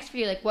 what's next for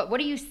you? Like, what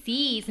do you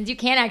see, since you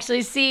can't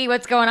actually see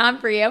what's going on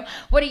for you?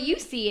 What do you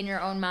see in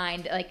your own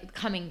mind, like,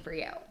 coming for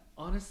you?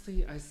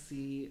 Honestly, I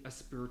see a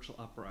spiritual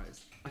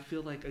uprise. I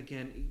feel like,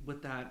 again,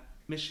 with that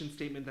mission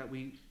statement that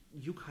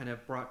you kind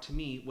of brought to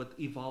me with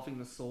evolving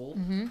the soul,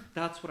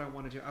 that's what I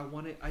want to do.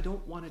 I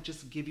don't want to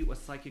just give you a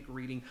psychic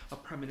reading, a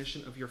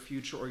premonition of your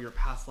future or your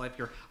past life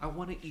here. I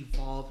want to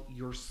evolve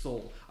your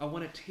soul. I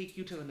want to take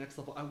you to the next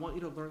level. I want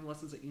you to learn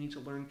lessons that you need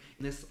to learn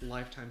in this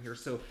lifetime here.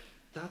 So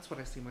that's what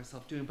I see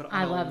myself doing, but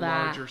on a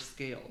larger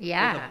scale.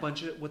 Yeah.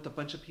 With a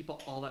bunch of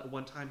people all at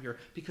one time here,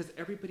 because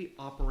everybody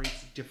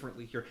operates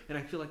differently here. And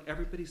I feel like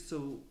everybody's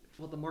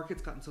the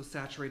market's gotten so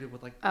saturated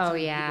with like people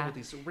with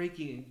these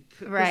Reiki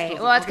and right.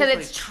 Well, it's because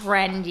it's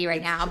trendy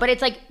right now. But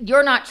it's like,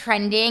 you're not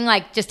trending,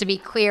 like, just to be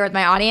clear with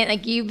my audience,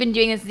 like, you've been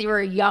doing this since you were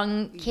a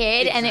young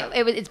kid, and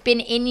it's been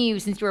in you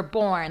since you were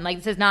born. Like,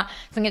 this is not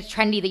something that's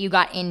trendy that you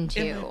got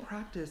into. In my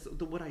practice,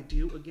 what I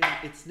do, again,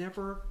 it's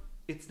never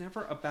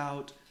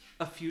about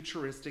a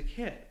futuristic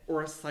hit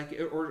or a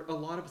psychic or a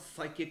lot of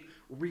psychic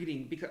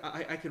reading, because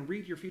I can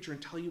read your future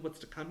and tell you what's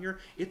to come here.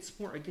 It's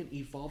more, again,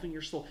 evolving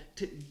your soul,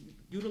 to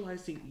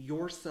utilizing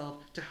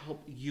yourself to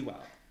help you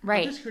out.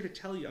 Right. I'm just here to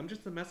tell you. I'm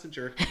just the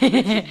messenger.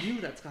 It's you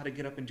that's got to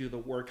get up and do the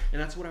work.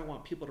 And that's what I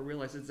want people to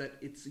realize, is that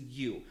it's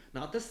you,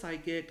 not the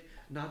psychic,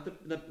 not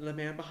the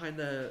man behind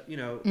the, you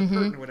know, the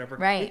curtain or whatever.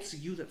 Right. It's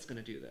you that's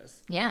going to do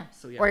this. Yeah.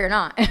 So, yeah. Or you're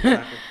not.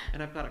 Exactly.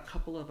 And I've got a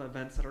couple of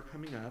events that are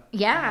coming up.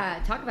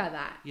 Yeah. Talk about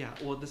that. Yeah.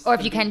 Well, this. Or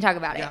if you can talk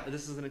about it. Yeah.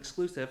 This is an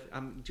exclusive.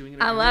 I'm doing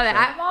it. I love it.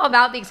 I'm all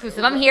about the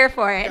exclusive. I'm here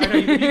for it. I know,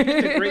 you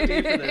picked a great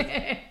day for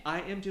this.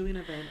 I am doing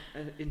an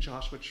event in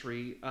Joshua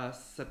Tree,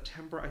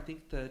 September. I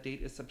think the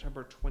date is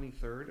September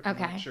 23rd. If I'm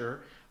not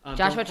sure.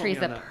 Joshua Tree is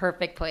the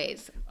perfect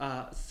place.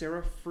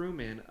 Sarah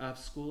Fruman of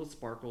School of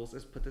Sparkles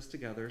has put this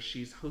together.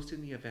 She's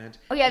hosting the event.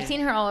 Oh yeah, I've seen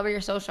her all over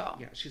your social.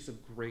 Yeah, she's a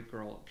great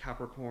girl.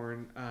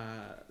 Capricorn,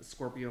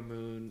 Scorpio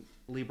Moon,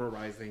 Libra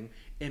rising,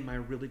 and my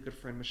really good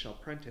friend Michelle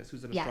Prentice,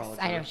 who's an astrologer. Yes,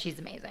 I know, she's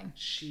amazing.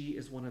 She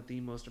is one of the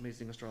most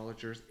amazing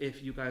astrologers.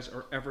 If you guys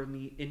are ever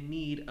in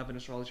need of an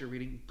astrology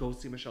reading, go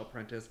see Michelle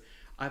Prentice.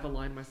 I've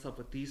aligned myself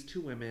with these two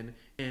women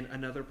and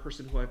another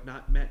person who I've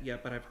not met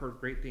yet, but I've heard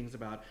great things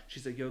about.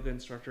 She's a yoga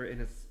instructor,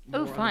 and it's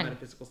more on the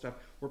metaphysical stuff.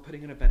 We're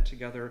putting an event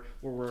together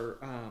where we're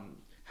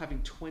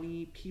having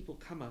 20 people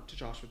come up to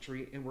Joshua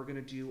Tree, and we're going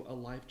to do a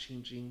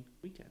life-changing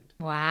weekend.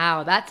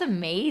 Wow, that's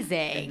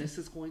amazing. And this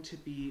is going to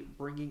be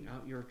bringing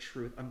out your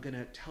truth. I'm going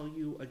to tell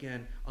you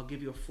again, I'll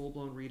give you a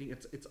full-blown reading.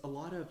 It's a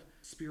lot of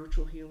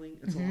spiritual healing.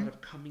 It's a lot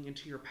of coming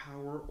into your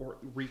power or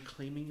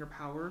reclaiming your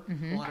power.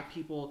 A lot of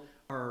people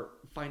are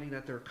finding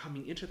that they're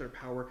coming into their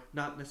power,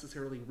 not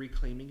necessarily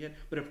reclaiming it.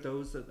 But if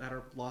those that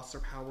have lost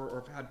their power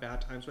or have had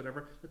bad times,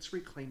 whatever, let's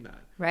reclaim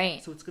that.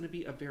 Right. So it's going to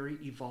be a very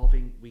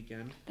evolving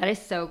weekend. That is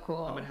so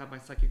cool. I'm going to have my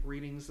psychic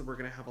readings. We're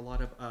going to have a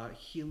lot of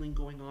healing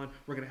going on.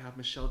 We're going to have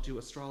Michelle do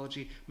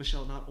astrology.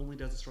 Michelle not only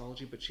does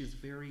astrology, but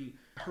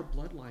her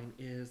bloodline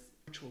is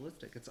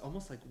ritualistic. It's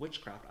almost like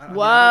witchcraft. I don't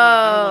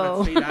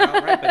want to say that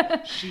outright,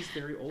 but she's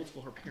very old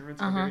school. Her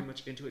parents are very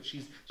much into it.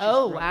 She's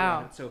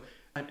wow. So,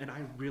 and I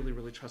really,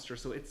 really trust her.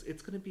 So it's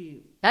going to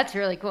be. That's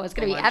really cool. It's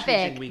going to be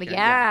epic. Weekend,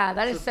 yeah,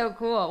 that is so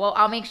cool. Well,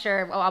 I'll make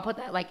sure. I'll put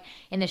that like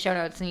in the show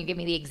notes, and you give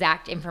me the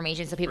exact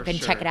information so people can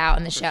check it out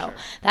in the show. Sure.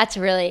 That's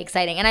really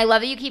exciting, and I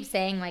love that you keep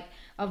saying like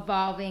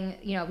evolving,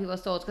 you know,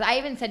 people's souls. Because I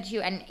even said to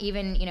you, and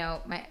even, you know,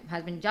 my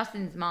husband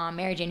Justin's mom,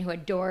 Mary Jane, who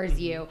adores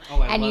you,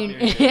 and you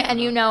and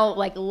you know,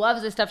 like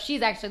loves this stuff.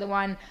 She's actually the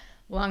one.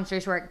 Long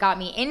story short, got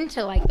me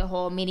into like the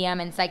whole medium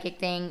and psychic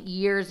thing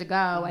years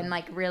ago, and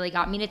like really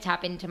got me to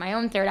tap into my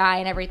own third eye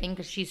and everything,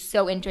 because she's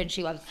so into it. And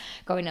she loves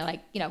going to like,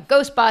 you know,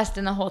 Ghost Bust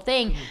and the whole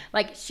thing.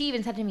 Like, she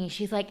even said to me,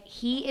 she's like,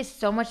 he is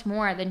so much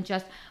more than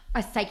just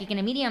a psychic and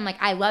a medium. Like,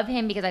 I love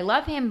him because I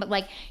love him, but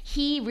like,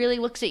 he really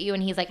looks at you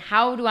and he's like,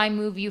 how do I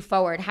move you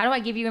forward? How do I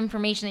give you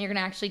information that you're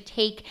going to actually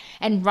take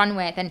and run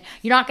with? And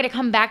you're not going to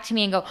come back to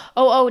me and go,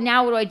 oh,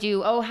 now what do I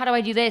do? Oh, how do I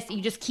do this?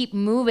 You just keep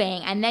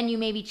moving. And then you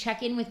maybe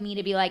check in with me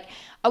to be like,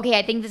 okay,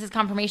 I think this is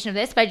confirmation of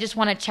this, but I just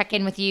want to check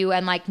in with you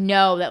and like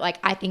know that like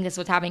I think this is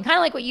what's happening. Kind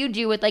of like what you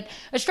do with like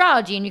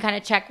astrology, and you kind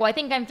of check, well, I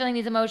think I'm feeling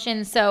these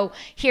emotions, so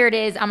here it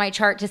is on my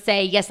chart to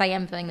say, yes, I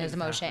am feeling those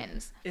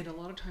emotions. And a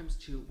lot of times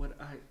too,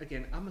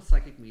 I'm a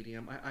psychic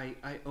medium.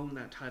 I own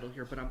that title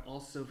here, but I'm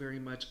also very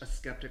much a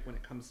skeptic when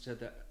it comes to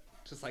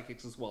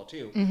psychics as well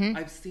too.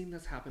 I've seen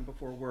this happen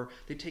before where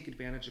they take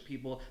advantage of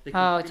people. They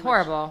can It's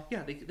horrible.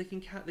 Yeah,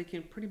 they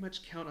can pretty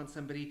much count on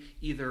somebody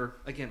either,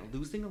 again,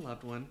 losing a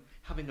loved one,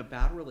 having a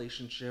bad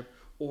relationship,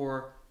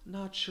 or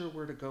not sure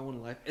where to go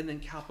in life, and then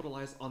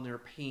capitalize on their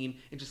pain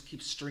and just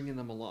keep stringing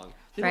them along.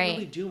 They don't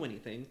really do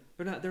anything.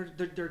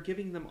 They're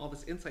giving them all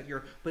this insight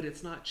here, but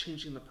it's not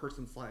changing the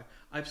person's life.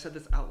 I've said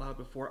this out loud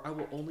before. I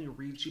will only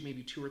read you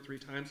maybe 2 or 3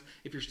 times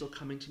if you're still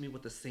coming to me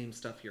with the same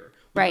stuff here.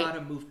 We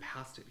gotta move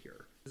past it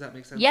here. Does that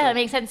make sense? Yeah, that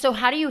makes sense. So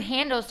how do you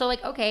handle, so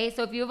like, okay,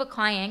 so if you have a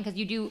client, because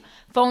you do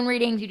phone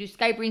readings, you do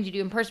Skype readings, you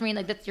do in-person readings,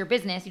 like that's your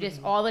business, you do this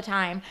all the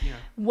time. Yeah.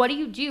 What do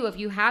you do if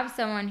you have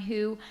someone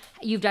who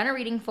you've done a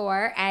reading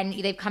for and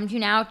they've come to you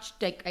now,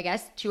 like I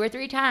guess 2 or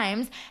 3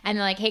 times, and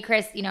they're like, hey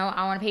Chris,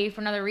 I want to pay you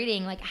for another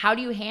reading. Like, how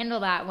do you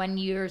handle that when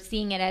you're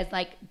seeing it as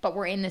like, but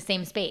we're in the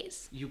same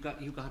space? You got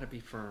to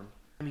be firm.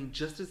 I mean,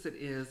 just as it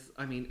is,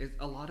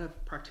 a lot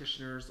of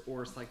practitioners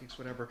or psychics,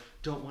 whatever,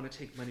 don't want to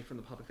take money from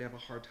the public. They have a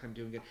hard time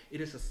doing it.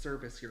 It is a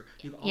service here.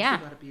 You've also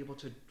got to be able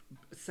to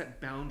set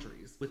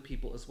boundaries with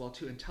people as well,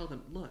 too, and tell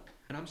them, look,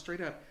 and I'm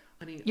straight up.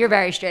 Honey, You're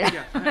very straight up.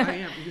 Yeah, I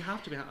am. You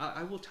have to be.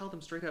 I will tell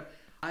them straight up,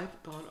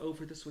 I've gone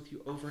over this with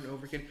you over and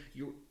over again.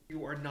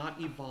 You are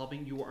not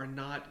evolving. You are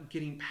not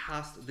getting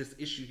past this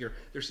issue here.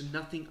 There's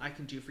nothing I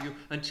can do for you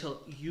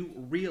until you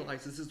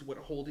realize this is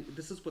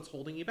what's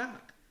holding you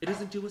back. It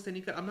doesn't do us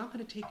any good. I'm not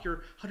going to take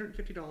your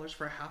 $150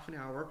 for a half an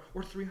hour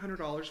or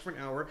 $300 for an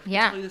hour and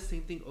tell you the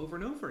same thing over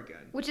and over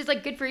again. Which is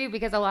like good for you,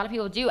 because a lot of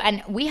people do.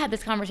 And we had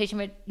this conversation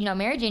with,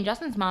 Mary Jane,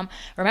 Justin's mom.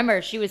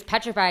 Remember, she was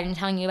petrified in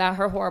telling you about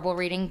her horrible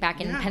reading back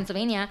in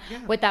Pennsylvania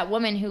with that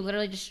woman who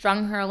literally just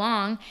strung her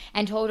along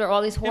and told her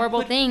all these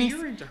horrible things.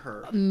 Fear into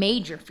her.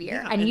 Major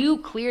fear. And you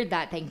cleared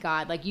that, thank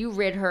God. Like, you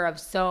rid her of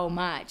so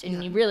much,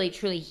 and you really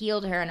truly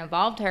healed her and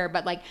evolved her.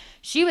 But like,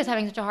 she was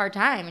having such a hard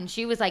time, and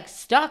she was like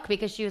stuck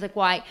because she was like,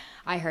 why?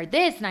 I heard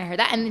this and I heard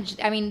that,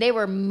 and they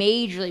were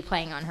majorly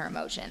playing on her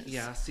emotions.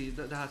 Yeah, see,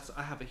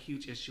 I have a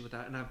huge issue with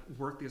that, and I've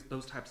worked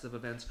those types of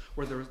events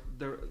where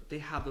they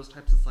have those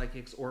types of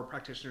psychics or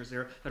practitioners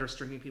there that are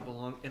stringing people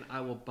along, and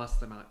I will bust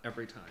them out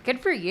every time.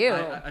 Good for you.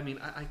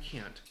 I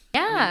can't.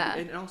 Yeah,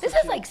 and also this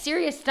is like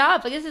serious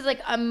stuff. Like, this is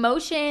like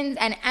emotions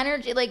and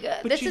energy. Like,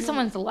 this is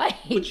someone's life.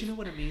 But you know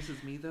what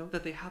amazes me though?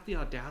 That they have the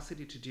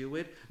audacity to do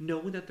it,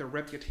 knowing that their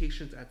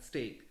reputation's at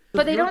stake.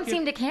 But they don't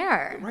seem to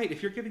care. Right.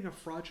 If you're giving a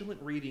fraudulent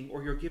reading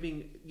or you're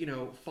giving,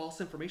 false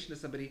information to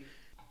somebody,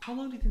 how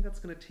long do you think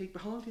that's going to take?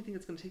 But how long do you think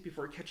it's going to take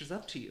before it catches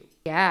up to you?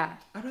 Yeah.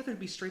 I'd rather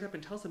be straight up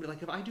and tell somebody,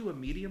 like, if I do a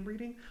medium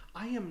reading,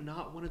 I am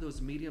not one of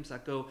those mediums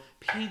that go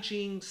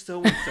paging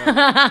so-and-so.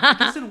 It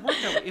doesn't work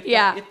that way.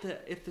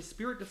 If the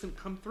spirit doesn't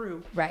come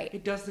through, right,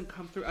 it doesn't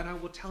come through. And I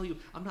will tell you,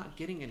 I'm not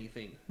getting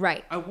anything.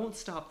 Right. I won't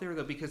stop there,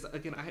 though, because,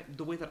 again,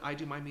 the way that I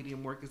do my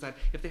medium work is that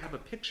if they have a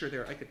picture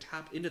there, I could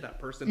tap into that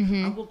person.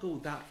 Mm-hmm. I will go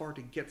that far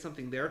to get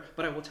something there,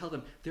 but I will tell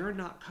them, they're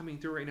not coming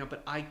through right now,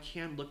 but I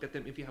can look at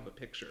them if you have a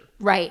picture.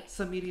 Right.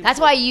 Some mediums.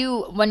 That's why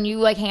when you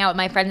like hang out with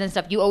my friends and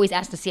stuff, you always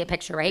ask to see a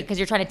picture, right? Because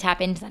you're trying to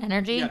tap into that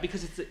energy. Yeah,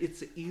 because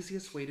it's the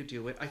easiest way to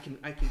do it. I can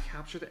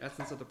capture the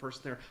essence of the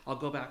person there. I'll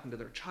go back into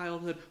their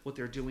childhood, what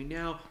they're doing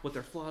now, what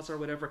their flaws are,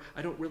 whatever.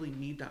 I don't really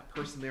need that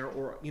person there,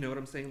 or you know what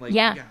I'm saying? Like,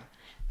 yeah.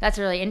 That's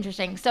really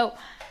interesting. So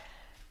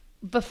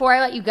before I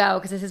let you go,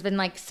 because this has been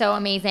like so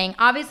amazing,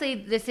 obviously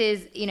this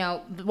is,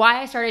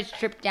 why I started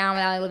Stripped Down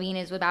with Ali Levine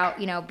is about,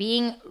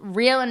 being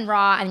real and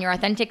raw and your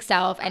authentic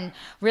self, and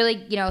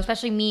really,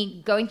 especially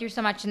me going through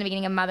so much in the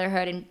beginning of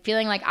motherhood and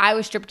feeling like I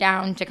was stripped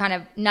down to kind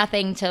of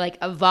nothing to like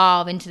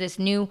evolve into this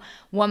new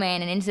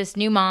woman and into this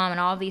new mom and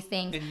all of these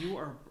things. And you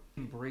are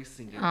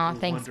embracing it. Oh,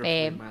 thanks,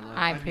 babe.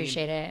 I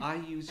appreciate it. I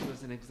use you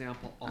as an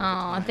example all the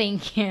time. Oh,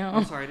 thank you.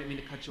 I'm sorry, I didn't mean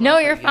to cut you off. No,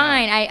 you're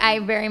fine. I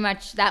very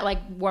much, that like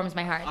warms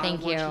my heart.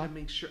 Thank you. I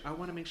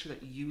want to make sure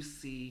that you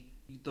see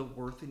the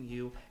worth in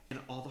you and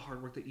all the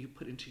hard work that you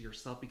put into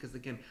yourself, because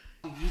again,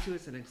 I use you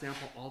as an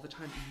example all the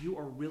time. You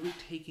are really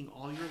taking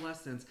all your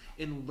lessons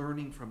and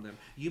learning from them.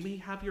 You may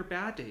have your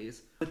bad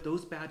days, but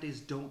those bad days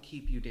don't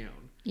keep you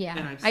down. Yeah,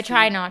 and I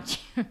try not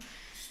to.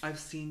 I've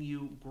seen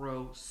you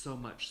grow so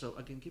much. So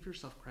again, give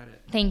yourself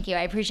credit. Thank you.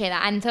 I appreciate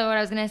that. And so what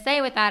I was going to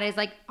say with that is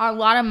like a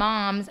lot of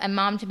moms and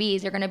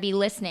mom-to-bes are going to be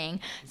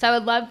listening. So I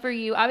would love for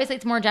you, obviously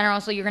it's more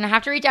general, so you're going to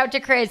have to reach out to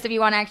Chris if you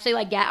want to actually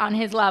like get on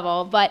his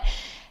level. But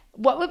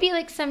what would be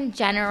like some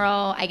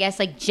general, I guess,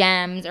 like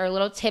gems or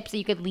little tips that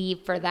you could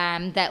leave for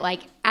them that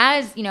like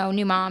as,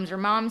 new moms or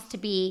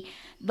moms-to-be,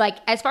 like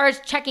as far as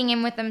checking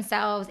in with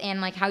themselves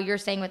and like how you're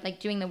saying with like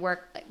doing the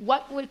work,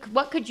 like,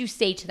 what could you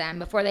say to them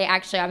before they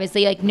actually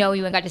obviously like know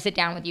you and got to sit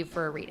down with you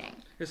for a reading?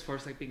 As far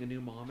as like being a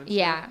new mom and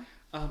stuff?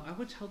 I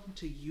would tell them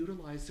to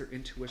utilize their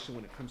intuition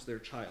when it comes to their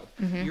child.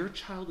 Your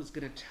child is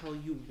going to tell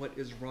you what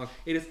is wrong.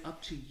 It is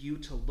up to you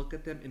to look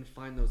at them and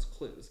find those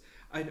clues.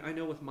 I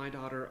know with my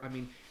daughter, I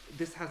mean,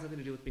 this has nothing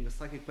to do with being a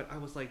psychic, but I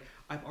was like,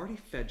 I've already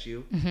fed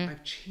you.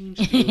 I've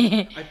changed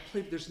you. I've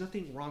played, there's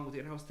nothing wrong with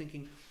you. And I was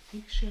thinking,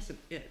 maybe she has an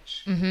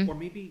itch, or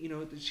maybe, you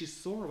know, she's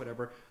sore or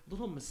whatever.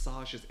 Little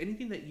massages,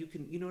 anything that you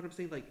can, you know what I'm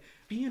saying? Like,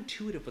 be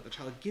intuitive with the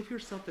child. Give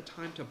yourself the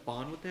time to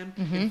bond with them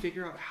and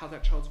figure out how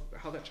that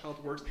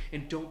child works,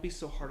 and don't be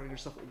so hard on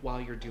yourself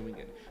while you're doing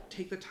it.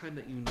 Take the time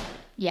that you need.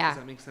 Yeah. Does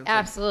that make sense?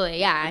 Absolutely.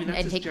 Yeah. I mean,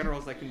 that's as general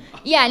as I can.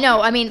 Yeah,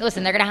 no, I mean,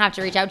 listen, they're going to have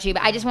to reach out to you,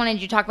 but I just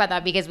wanted you to talk about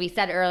that because we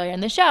said earlier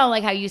in the show,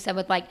 like how you said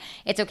with like,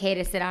 it's okay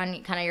to sit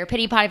on kind of your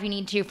pity pot if you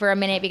need to for a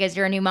minute because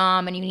you're a new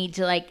mom and you need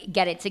to like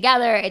get it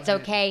together. It's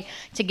okay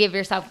to give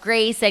yourself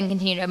grace and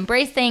continue to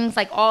embrace things.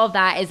 Like all of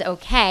that is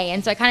okay.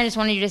 And so I kind of just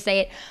wanted you to say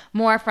it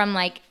more from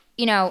like,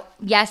 you know,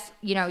 yes,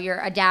 you know, you're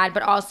a dad,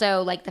 but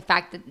also like the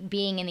fact that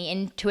being in the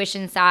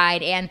intuition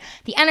side and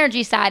the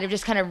energy side of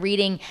just kind of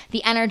reading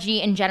the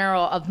energy in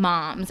general of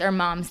moms or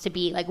moms to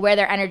be, like where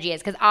their energy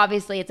is. Because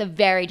obviously it's a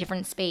very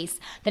different space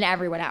than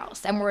everyone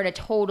else. And we're at a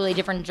totally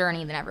different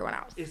journey than everyone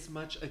else. As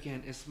much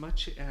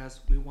as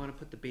we want to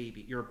put the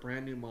baby, you're a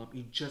brand new mom,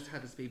 you just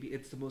had this baby,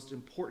 it's the most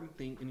important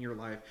thing in your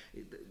life.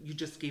 You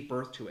just gave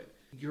birth to it.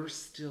 You're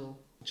still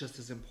just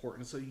as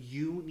important. So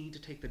you need to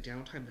take the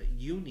downtime that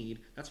you need.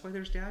 That's why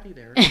there's daddy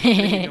there. If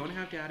you don't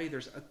have daddy,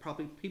 there's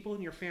probably people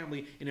in your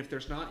family, and if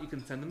there's not, you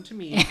can send them to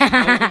me.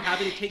 I'll be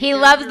happy to take He care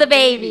loves of the your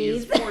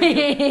babies. For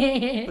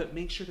you. But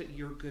make sure that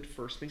you're good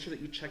first. Make sure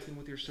that you check in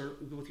with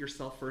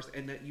yourself first,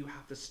 and that you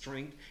have the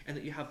strength and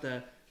that you have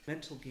the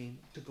mental game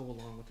to go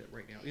along with it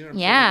right now. You know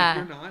what I'm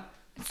saying? If you're not,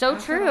 so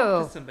pass true. it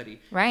off to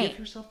somebody. Right. Give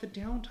yourself the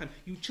downtime.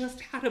 You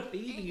just had a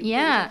baby. You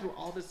put through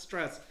all this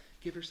stress.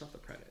 Give yourself the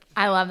credit.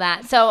 I love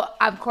that. So,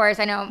 of course,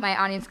 I know my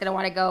audience is going to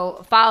want to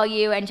go follow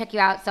you and check you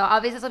out. So,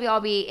 obviously, this will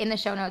all be in the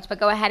show notes, but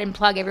go ahead and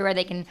plug everywhere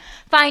they can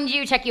find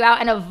you, check you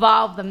out, and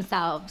evolve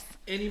themselves.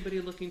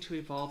 Anybody looking to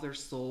evolve their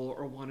soul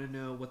or want to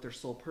know what their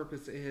soul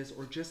purpose is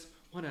or just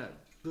want a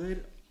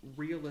good,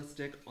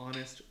 realistic,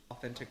 honest,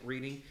 authentic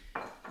reading,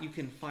 you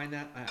can find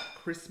that at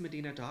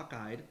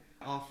chrismedina.guide.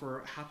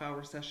 Offer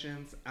half-hour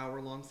sessions,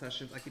 hour-long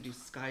sessions. I could do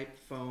Skype,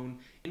 phone,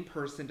 in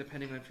person,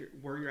 depending on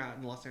where you're at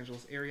in the Los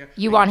Angeles area.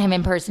 You want him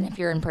in person if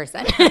you're in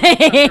person.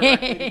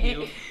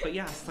 But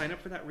yeah, sign up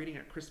for that reading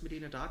at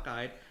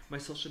chrismedina.guide. My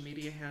social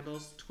media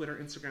handles, Twitter,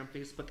 Instagram,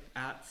 Facebook,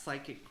 at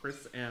Psychic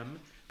Chris M.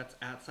 That's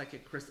at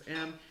Psychic Chris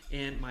M.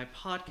 And my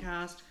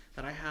podcast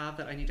that I have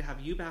that I need to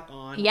have you back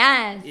on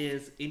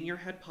is In Your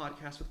Head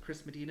Podcast with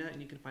Chris Medina, and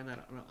you can find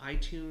that on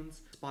iTunes,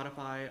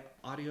 Spotify,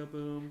 Audio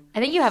Boom. I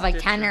think you have like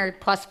 10 or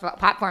plus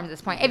platforms at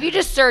this point. If you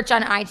just search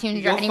on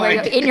iTunes or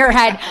anywhere In Your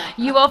Head,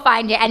 you will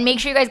find it. And make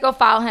sure you guys go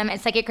follow him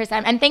at Psychic Chris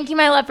M. And thank you,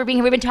 my love, for being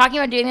here. We've been talking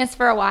about doing this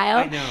for a while.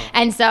 I know.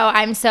 And so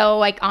I'm so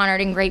like honored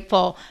and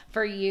grateful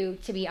for you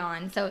to be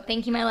on. So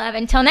thank you, my love.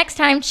 Until next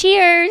time,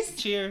 cheers.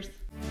 Cheers.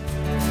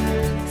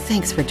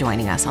 Thanks for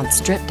joining us on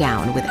Strip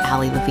Down with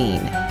Allie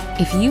Levine.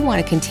 If you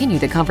want to continue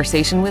the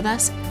conversation with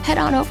us, head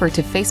on over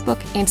to Facebook,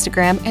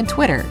 Instagram, and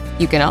Twitter.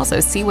 You can also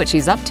see what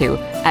she's up to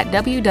at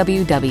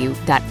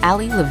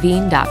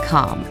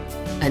www.allielevine.com.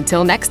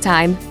 Until next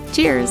time,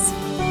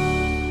 cheers!